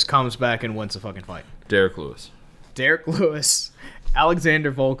whooped, just comes back and wins the fucking fight. Derek Lewis. Derek Lewis,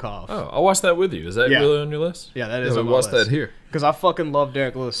 Alexander Volkov. Oh, I watched that with you. Is that really on your list? Yeah, that is we on my watched list. that here. Because I fucking love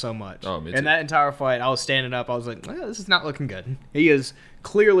Derek Lewis so much. Oh, me too. And that entire fight, I was standing up. I was like, well, this is not looking good. He has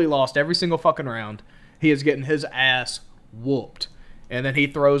clearly lost every single fucking round. He is getting his ass whooped. And then he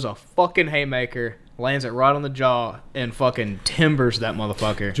throws a fucking haymaker, lands it right on the jaw, and fucking timbers that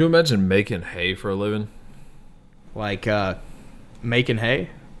motherfucker. Could you imagine making hay for a living? Like, making hay?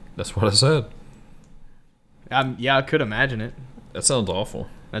 That's what I said. Yeah, I could imagine it. That sounds awful.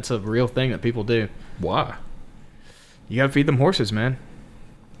 That's a real thing that people do. Why? You gotta feed them horses, man.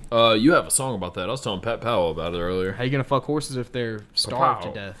 You have a song about that. I was telling Pat Powell about it earlier. How you gonna fuck horses if they're starved to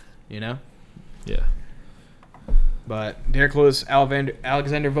Pow. death? You know? Yeah. But Derek Lewis,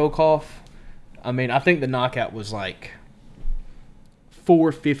 Alexander Volkov, I mean, I think the knockout was like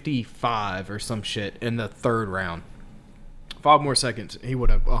 4:55 or some shit in the third round. 5 more seconds, he would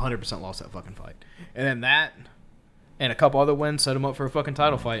have 100% lost that fucking fight. And then that and a couple other wins set him up for a fucking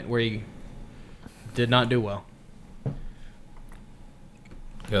title fight where he did not do well.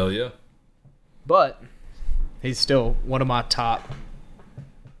 Hell yeah. But he's still one of my top,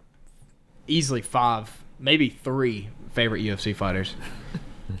 easily 5, maybe 3 favorite UFC fighters.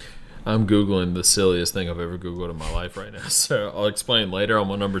 I'm Googling the silliest thing I've ever Googled in my life right now. So I'll explain later on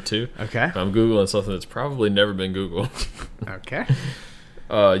my number 2. Okay. I'm Googling something that's probably never been Googled. Okay.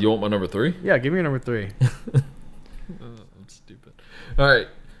 You want my number 3? Yeah, give me your number 3. I'm stupid. All right.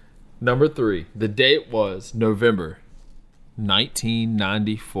 Number 3. The date was November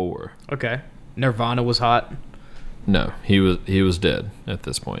 1994. Okay. Nirvana was hot, No, he was dead at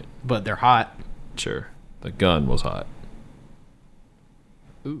this point. but they're hot. Sure. The gun was hot.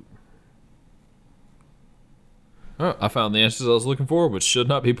 Ooh. Oh, I found the answers I was looking for, which should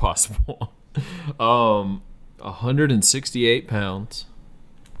not be possible. 168 pounds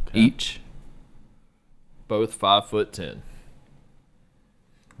each. Both 5'10".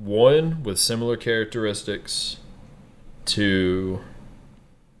 One with similar characteristics to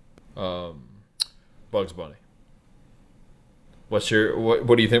Bugs Bunny. What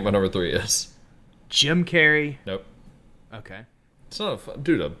do you think my number 3 is? Jim Carrey. Nope. Okay. It's not a fun,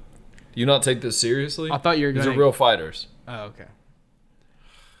 dude. Do you not take this seriously? I thought you were These going are real fighters. Oh, okay.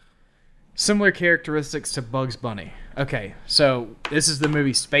 Similar characteristics to Bugs Bunny. Okay, so this is the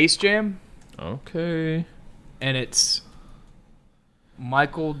movie Space Jam, Okay. and it's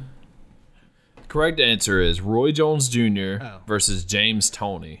Michael. Correct answer is Roy Jones Jr. Oh. versus James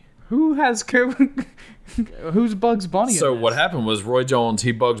Toney. Who has who's Bugs Bunny? So in this? what happened was Roy Jones,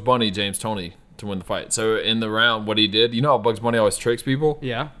 he Bugs Bunny James Toney to win the fight. So in the round, what he did, you know how Bugs Bunny always tricks people?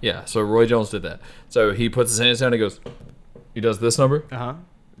 Yeah. Yeah, so Roy Jones did that. So he puts his hands down and he goes, he does this number. Uh-huh.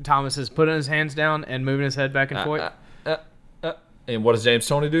 Thomas is putting his hands down and moving his head back and forth. And what does James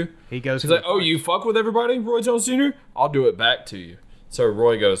Toney do? He goes. He's like, oh, you fuck with everybody, Roy Jones Jr.? I'll do it back to you. So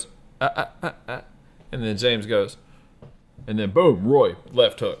Roy goes, and then James goes, and then boom, Roy,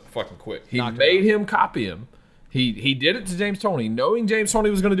 left hook, fucking quick. He Knocked made him copy him. He did it to James Toney, knowing James Toney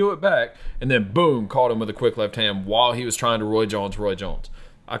was going to do it back, and then boom, caught him with a quick left hand while he was trying to Roy Jones.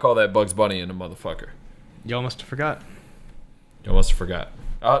 I call that Bugs Bunny and a motherfucker. Y'all must have forgot. You must have forgot.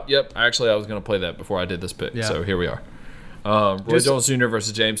 Yep, actually, I was going to play that before I did this pick, Yeah. so here we are. Roy Jones Jr.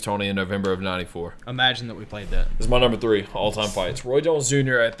 versus James Toney in November of 94. Imagine that we played that. This is my number 3 all-time fights. Roy Jones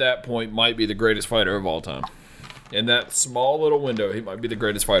Jr. at that point might be the greatest fighter of all time. In that small little window, he might be the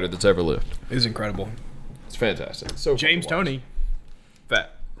greatest fighter that's ever lived. It was incredible. It's fantastic. So James Toney,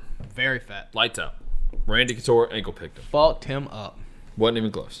 fat, very fat. lights out. Randy Couture ankle picked him. Fucked him up. Wasn't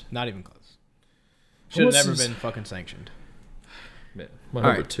even close. Not even close. Should have What's never his- been fucking sanctioned. Man, my All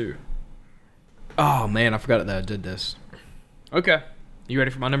number right. 2. Oh man, I forgot that I did this. Okay, you ready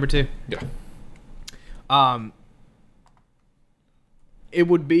for my number 2? Yeah. It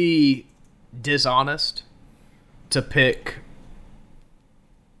would be dishonest to pick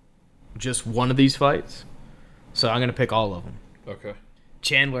just one of these fights, so I'm gonna pick all of them. Okay.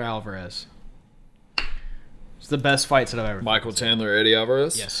 Chandler Alvarez. It's the best fights that I've ever. Michael Chandler, Eddie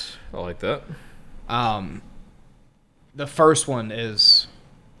Alvarez. Yes. I like that. The first one is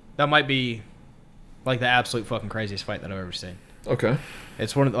that might be like the absolute fucking craziest fight that I've ever seen. Okay.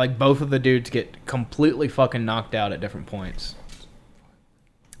 It's one of like both of the dudes get completely fucking knocked out at different points.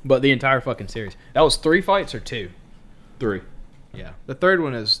 But the entire fucking series. That was 3 fights or 2? 3. Yeah. The third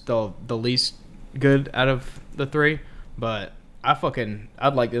one is the least good out of the 3, but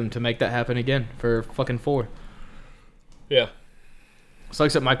I'd like them to make that happen again for fucking 4. Yeah.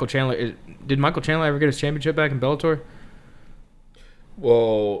 Sucks that Michael Chandler. Did Michael Chandler ever get his championship back in Bellator?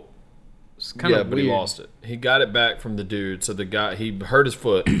 Well, It's kind of but he lost it. He got it back from the dude. So the guy, he hurt his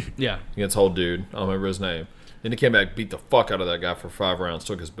foot Yeah. against whole dude. I don't remember his name. Then he came back, beat the fuck out of that guy for 5 rounds,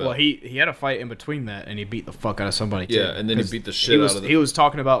 took his belt. Well, he had a fight in between that, and he beat the fuck out of somebody, too. Yeah, and then he 'Cause beat the shit out of the... He was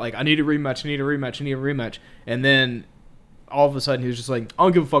talking about, like, I need a rematch. And then all of a sudden he was just like, I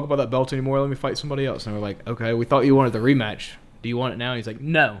don't give a fuck about that belt anymore. Let me fight somebody else. And we're like, okay, we thought you wanted the rematch. Do you want it now? And he's like,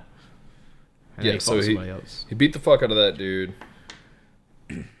 no. And Yeah, then so somebody else. he beat the fuck out of that dude.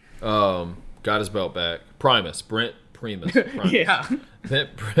 Got his belt back. Brent Primus. Yeah.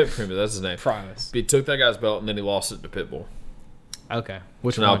 Brent Primus, that's his name. Primus. He took that guy's belt and then he lost it to Pitbull. Okay.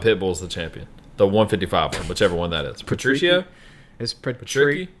 Which So now one? Pitbull's the champion. The 155 one, whichever one that is. Patricio? Is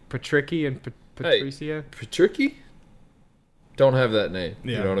Patricky? Patricky and Hey. Patricio? Patricky? Don't have that name.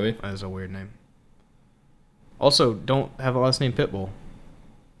 You know what I mean? That is a weird name. Also, don't have a last name Pitbull.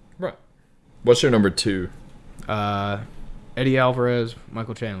 Right. What's your number 2? Eddie Alvarez,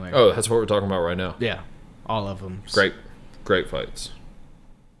 Michael Chandler. Oh, that's what we're talking about right now. Yeah. All of them. Great fights.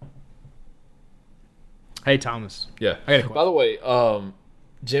 Hey, Thomas. Yeah. I got a question. By the way,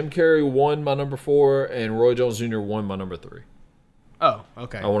 Jim Carrey won my number 4 and Roy Jones Jr. won my number 3. Oh,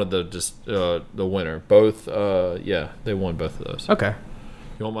 okay. I wanted the winner. Both, they won both of those. Okay.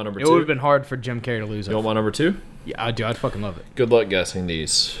 You want my number 2? It would have been hard for Jim Carrey to lose. You want my number 2? Yeah, I do. I'd fucking love it. Good luck guessing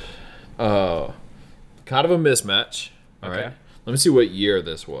these. Kind of a mismatch. All Okay. right. Let me see what year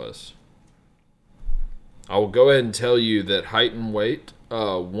this was. I will go ahead and tell you that height and weight.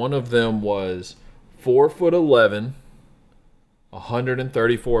 One of them was 4'11",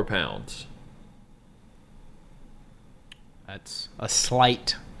 134 pounds. That's a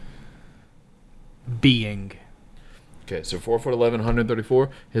slight being. Okay, so 4'11", 134.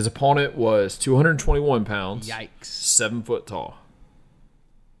 His opponent was 221 pounds. Yikes. 7 foot tall.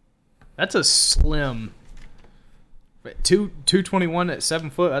 That's a slim. 221 at 7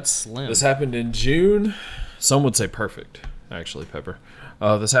 foot. That's slim. This happened in June. Some would say perfect, actually, Pepper.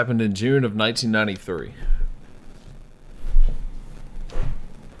 This happened in June of 1993.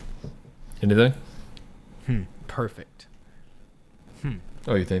 Anything? Perfect.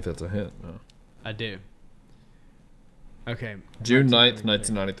 Oh, you think that's a hint? No. I do. Okay. June 9th,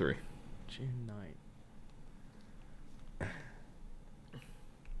 1993. June 9th.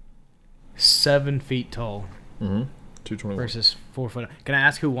 7 feet tall 221. versus 4 foot. Can I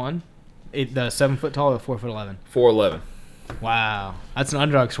ask who won? The 7 foot tall or 4 foot 11? 4'11". Wow, that's an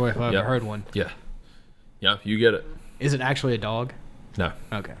underdog story if I've Yep. ever heard one. Yeah. Yeah, you get it. Is it actually a dog? No.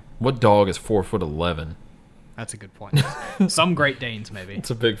 Okay, What dog is 4'11"? that's a good point. Some Great Danes, maybe. It's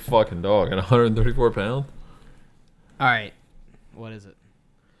a big fucking dog and 134 pounds. All right, what is it?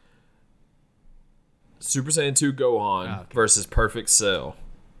 Super Saiyan 2 Gohan okay. versus Perfect Cell.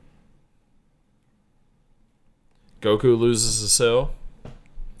 Goku loses a cell.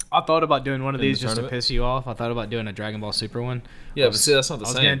 I thought about doing one of In these the just to tournament? piss you off. I thought about doing a Dragon Ball Super one. Yeah, but see, that's not the I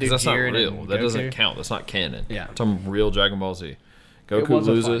was same. gonna do 'Cause that's not Jiren real. and That doesn't Goku. count. That's not canon. Yeah. I'm talking real Dragon Ball Z. It Goku was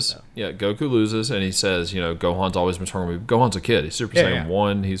a fight, loses. though. Yeah, Goku loses, and he says, Gohan's always been stronger than me. Gohan's a kid. He's Super Yeah, Saiyan yeah.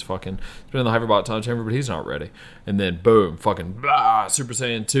 1. He's fucking he's been in the Hyperbolic Time Chamber, but he's not ready. And then, boom, fucking blah, Super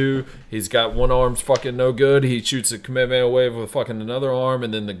Saiyan 2. He's got one arm's fucking no good. He shoots a Kamehameha wave with fucking another arm,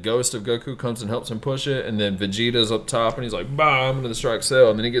 and then the ghost of Goku comes and helps him push it. And then Vegeta's up top, and he's like, bah, I'm going to distract Cell.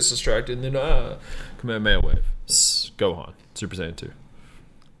 And then he gets distracted, and then, Kamehameha wave. Gohan, Super Saiyan 2.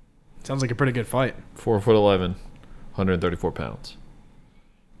 Sounds like a pretty good fight. 4'11", 134 pounds.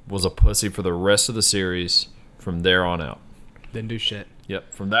 Was a pussy for the rest of the series from there on out. Didn't do shit.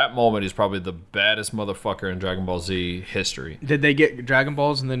 Yep. From that moment, he's probably the baddest motherfucker in Dragon Ball Z history. Did they get Dragon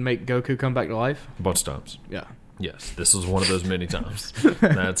Balls and then make Goku come back to life? A bunch of times. Yeah. Yes. This was one of those many times.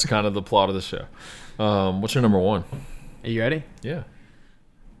 And that's kind of the plot of the show. What's your number 1? Are you ready? Yeah.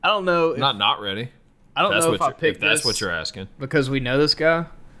 I don't know. If, Not ready. I don't know if I if picked that's this what you're asking. because we know this guy,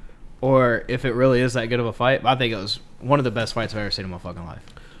 or if it really is that good of a fight. But I think it was one of the best fights I've ever seen in my fucking life.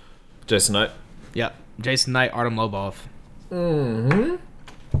 Jason Knight. Yeah. Jason Knight, Artem Lobov. Mm-hmm.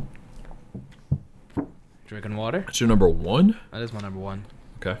 Drinking water. That's your number one? That is my number one.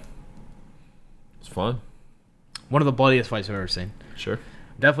 Okay. It's fun. One of the bloodiest fights I've ever seen. Sure.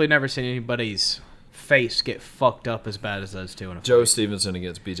 Definitely never seen anybody's face get fucked up as bad as those two in a fight. Joe Stevenson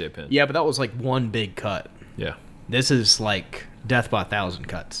against BJ Penn. Yeah, but that was like one big cut. Yeah. This is like death by 1,000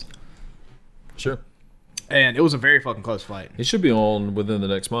 cuts. Sure. And it was a very fucking close fight. He should be on within the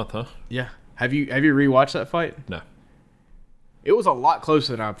next month, huh? Yeah. Have you rewatched that fight? No. It was a lot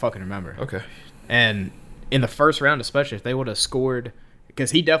closer than I fucking remember. Okay. And in the first round especially, if they would have scored,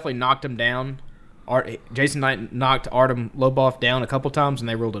 because he definitely knocked him down. Jason Knight knocked Artem Lobov down a couple times, and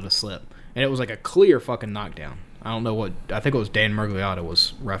they ruled it a slip. And it was like a clear fucking knockdown. I don't know what... I think it was Dan Mergliotta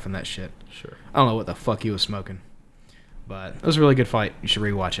was roughing that shit. Sure. I don't know what the fuck he was smoking. But it was a really good fight. You should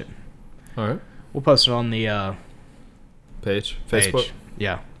rewatch it. All right. We'll post it on the Page? Facebook? page.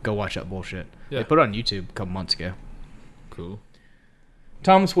 Yeah, go watch that bullshit. Yeah. They put it on YouTube a couple months ago. Cool.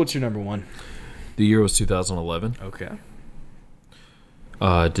 Thomas, what's your number one? The year was 2011. Okay.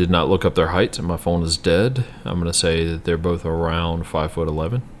 Did not look up their height, and my phone is dead. I'm going to say that they're both around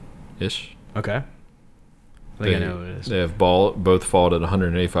 5'11"-ish. Okay. I think I know who it is. They have both fought at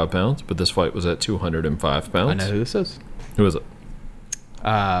 185 pounds, but this fight was at 205 pounds. I know who this is. Who is it?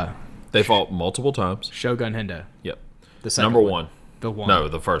 They fought multiple times. Shogun Hendo. Yep. The second Number one. The one. No,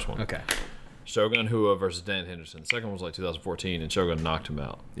 the first one. Okay. Shogun Hua versus Dan Henderson. The second one was like 2014, and Shogun knocked him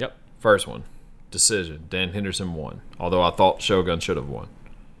out. Yep. First one, decision. Dan Henderson won, although I thought Shogun should have won.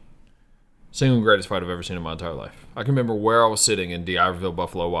 Single greatest fight I've ever seen in my entire life. I can remember where I was sitting in D'Iberville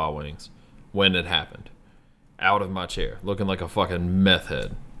Buffalo Wild Wings when it happened. Out of my chair, looking like a fucking meth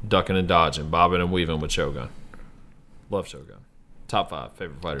head, ducking and dodging, bobbing and weaving with Shogun. Love Shogun. Top 5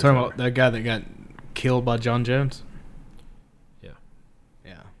 favorite fighters. Talking ever. about that guy that got killed by John Jones? Yeah.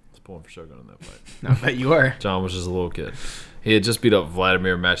 Yeah. I was pulling for Shogun in that fight. I bet you are. John was just a little kid. He had just beat up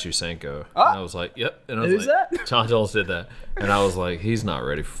Vladimir Matyushenko. And I was like, yep. And I was Who's like, that? John Jones did that. And I was like, he's not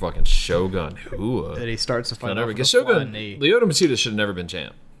ready for fucking Shogun Hua. That he starts to fight off with a Shogun, flying knee. Lyoto Machida should have never been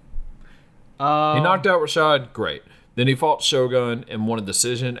champ. He Um, knocked out Rashad, great. Then he fought Shogun and won a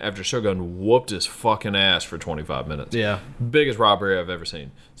decision after Shogun whooped his fucking ass for 25 minutes. Yeah. Biggest robbery I've ever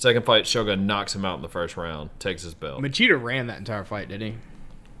seen. Second fight, Shogun knocks him out in the first round, takes his belt. Machida ran that entire fight, didn't he?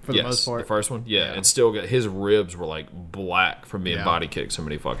 For the most part. The first one, yeah, Yeah. and still got his ribs were like black from being Yeah. body kicked so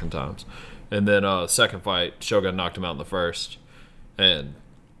many fucking times. And then second fight, Shogun knocked him out in the first, and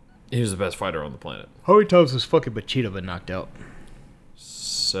he was the best fighter on the planet. How many times has fucking Machida been knocked out?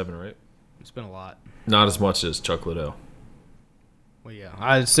 7 or 8, It's been a lot. not as much as Chuck Liddell. Well, yeah.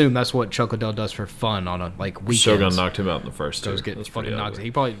 I assume that's what Chuck Liddell does for fun on a weekends. Shogun knocked him out in the first. Goes too. get That's fucking pretty knocked. ugly.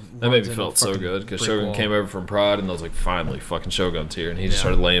 He probably That made runs me into a felt so fucking good because brick Shogun wall. came over from Pride and I was like, finally, fucking Shogun's here, and he just Yeah.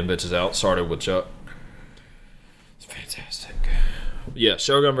 started laying bitches out. Started with Chuck. It's fantastic. Yeah,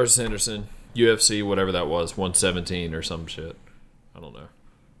 Shogun versus Henderson, UFC, whatever that was, 117 or some shit. I don't know.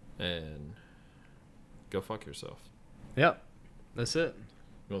 And go fuck yourself. Yep. That's it.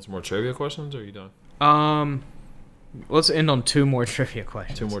 You want some more trivia questions, or are you done? Let's end on 2 more trivia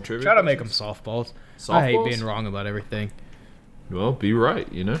questions. 2 more trivia Try to make them questions? softballs. I hate Softballs? being wrong about everything. Well, be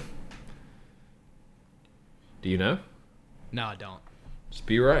right, you know? Do you know? No, I don't. Just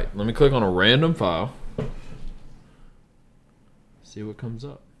be right. Let me click on a random file. See what comes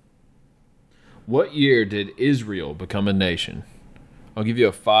up. What year did Israel become a nation? I'll give you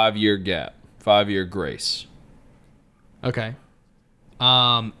a 5-year gap, 5-year grace. Okay.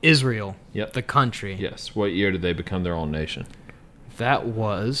 Israel. Yep. The country. Yes. What year did they become their own nation? That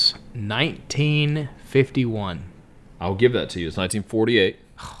was 1951. I'll give that to you. It's 1948.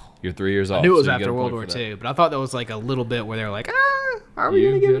 You're 3 years off. I knew it was so you get after a World point War for that. II, but I thought that was like a little bit where they were like, are we You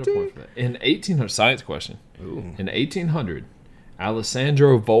going to give get it a to point you? for that. In 1800, science question. Ooh. In 1800,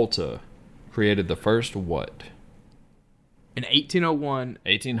 Alessandro Volta created the first what? In 1801,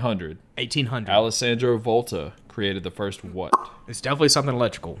 1800. 1800. Alessandro Volta created the first what? It's definitely something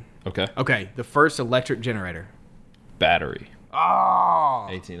electrical. Okay. Okay, the first electric generator. Battery. Oh.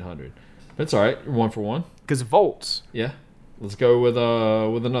 1800. That's all right. You're 1 for 1. Because volts. Yeah. Let's go with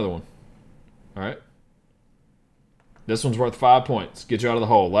another one. All right. This one's worth 5 points. Get you out of the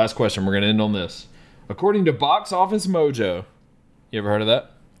hole. Last question. We're going to end on this. According to Box Office Mojo, you ever heard of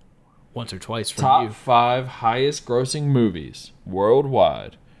that? Once or twice from Top you. 5 highest grossing movies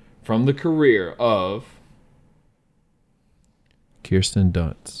worldwide from the career of Kirsten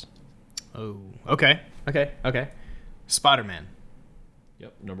Dunst. Oh. Okay. Spider-Man.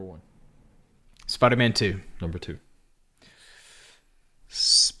 Yep. Number 1. Spider-Man 2. Number 2.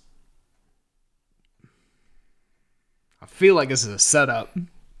 I feel like this is a setup.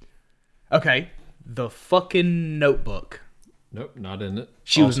 Okay. The fucking Notebook. Nope, not in it.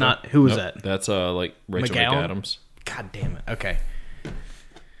 She was not. Who was Nope, that? That's like Rachel McGowan? McAdams. God damn it. Okay.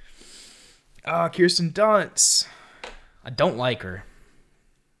 Kirsten Dunst. I don't like her.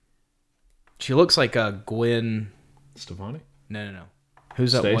 She looks like a Gwen. Stefani? No.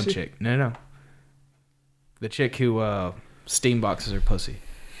 Who's that one Stacey? chick? No. The chick who steam boxes her pussy.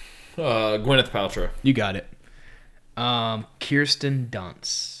 Gwyneth Paltrow. You got it. Kirsten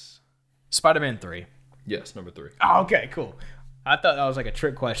Dunst. Spider-Man 3. Yes, number 3. Oh, okay, cool. I thought that was like a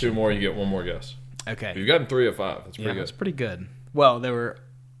trick question. 2 more, you get 1 more guess. Okay. You've gotten 3 of 5. That's pretty Yeah, good. that's pretty good. Well, they were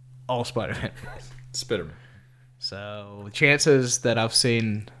all Spider-Man. Spider-Man. So, chances that I've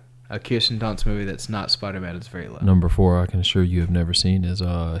seen a Kirsten Dunst movie that's not Spider-Man is very low. Number 4, I can assure you have never seen, is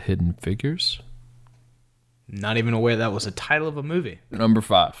Hidden Figures. Not even aware that was a title of a movie. Number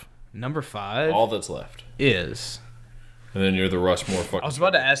 5. Number 5 All that's left. is... And then you're the Rushmore fucking... I was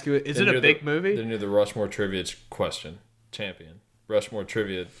about to ask you, is it a big movie? Then you're the Rushmore Trivia question champion. Rushmore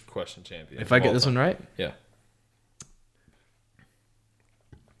Trivia question champion. If I get this one right? Yeah.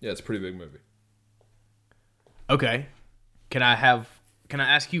 Yeah, it's a pretty big movie. Okay. Can I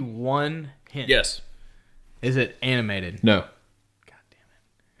ask you one hint? Yes. Is it animated? No. God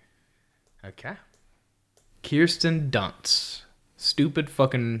damn it. Okay. Kirsten Dunst. Stupid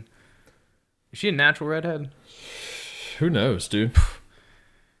fucking... Is she a natural redhead? Who knows, dude?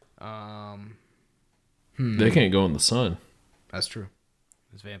 They can't go in the sun. That's true.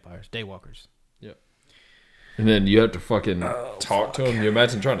 It's vampires. Daywalkers. Yep. And then you have to fucking talk to him. You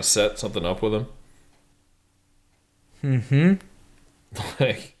imagine trying to set something up with him? Mm-hmm.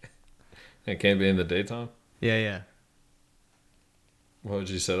 Like, it can't be in the daytime? Yeah. What would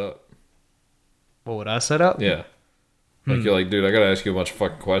you set up? What would I set up? Yeah. Like, you're like, dude, I gotta ask you a bunch of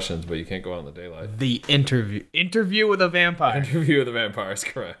fucking questions, but you can't go out in the daylight. The interview. Interview with a vampire. Interview with the Vampire is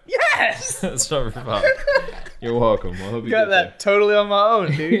correct. Yes! That's number 5. You're welcome. I hope you Got get that totally on my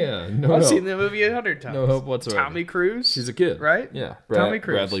own, dude. Yeah, no I've help. seen the movie 100 times. No help whatsoever. Tommy Cruise. He's a kid. Right? Yeah. Tommy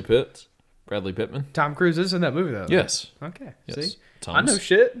Cruise. Bradley Pittman. Tom Cruise is in that movie, though. Yes. Okay. Yes. See? I know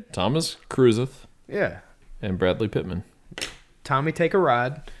shit. Thomas Cruiseth Yeah. and Bradley Pittman. Tommy Take a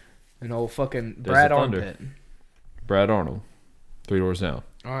Ride. And old fucking There's Brad the thunder. Armpit. Brad Arnold. 3 Doors Down.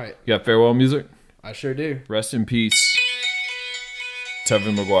 All right. You got farewell music? I sure do. Rest in peace,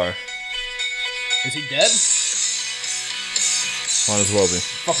 Tobey Maguire. Is he dead? Might as well be.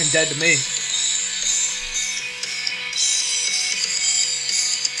 Fucking dead to me.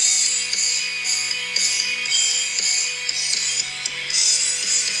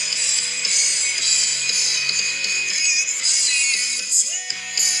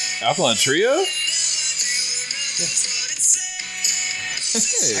 Alkaline Trio?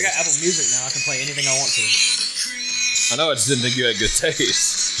 I got Apple Music now. I can play anything I want to. I know, I just didn't think you had good taste.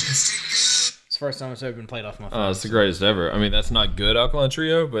 It's the first time it's ever been played off my phone. It's the greatest ever. I mean, that's not good Alkaline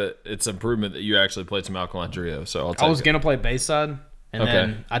Trio, but it's improvement that you actually played some Alkaline Trio, so I'll take I was it. going to play Bayside, and Okay.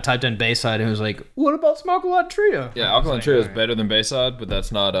 then I typed in Bayside, and it was like, what about some Alkaline Trio? Yeah, I was Alkaline like, Trio is all right. better than Bayside, but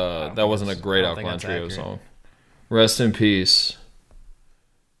that's not that wasn't a great I don't think Alkaline that's Trio accurate. song. Rest in peace,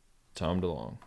 Tom DeLonge.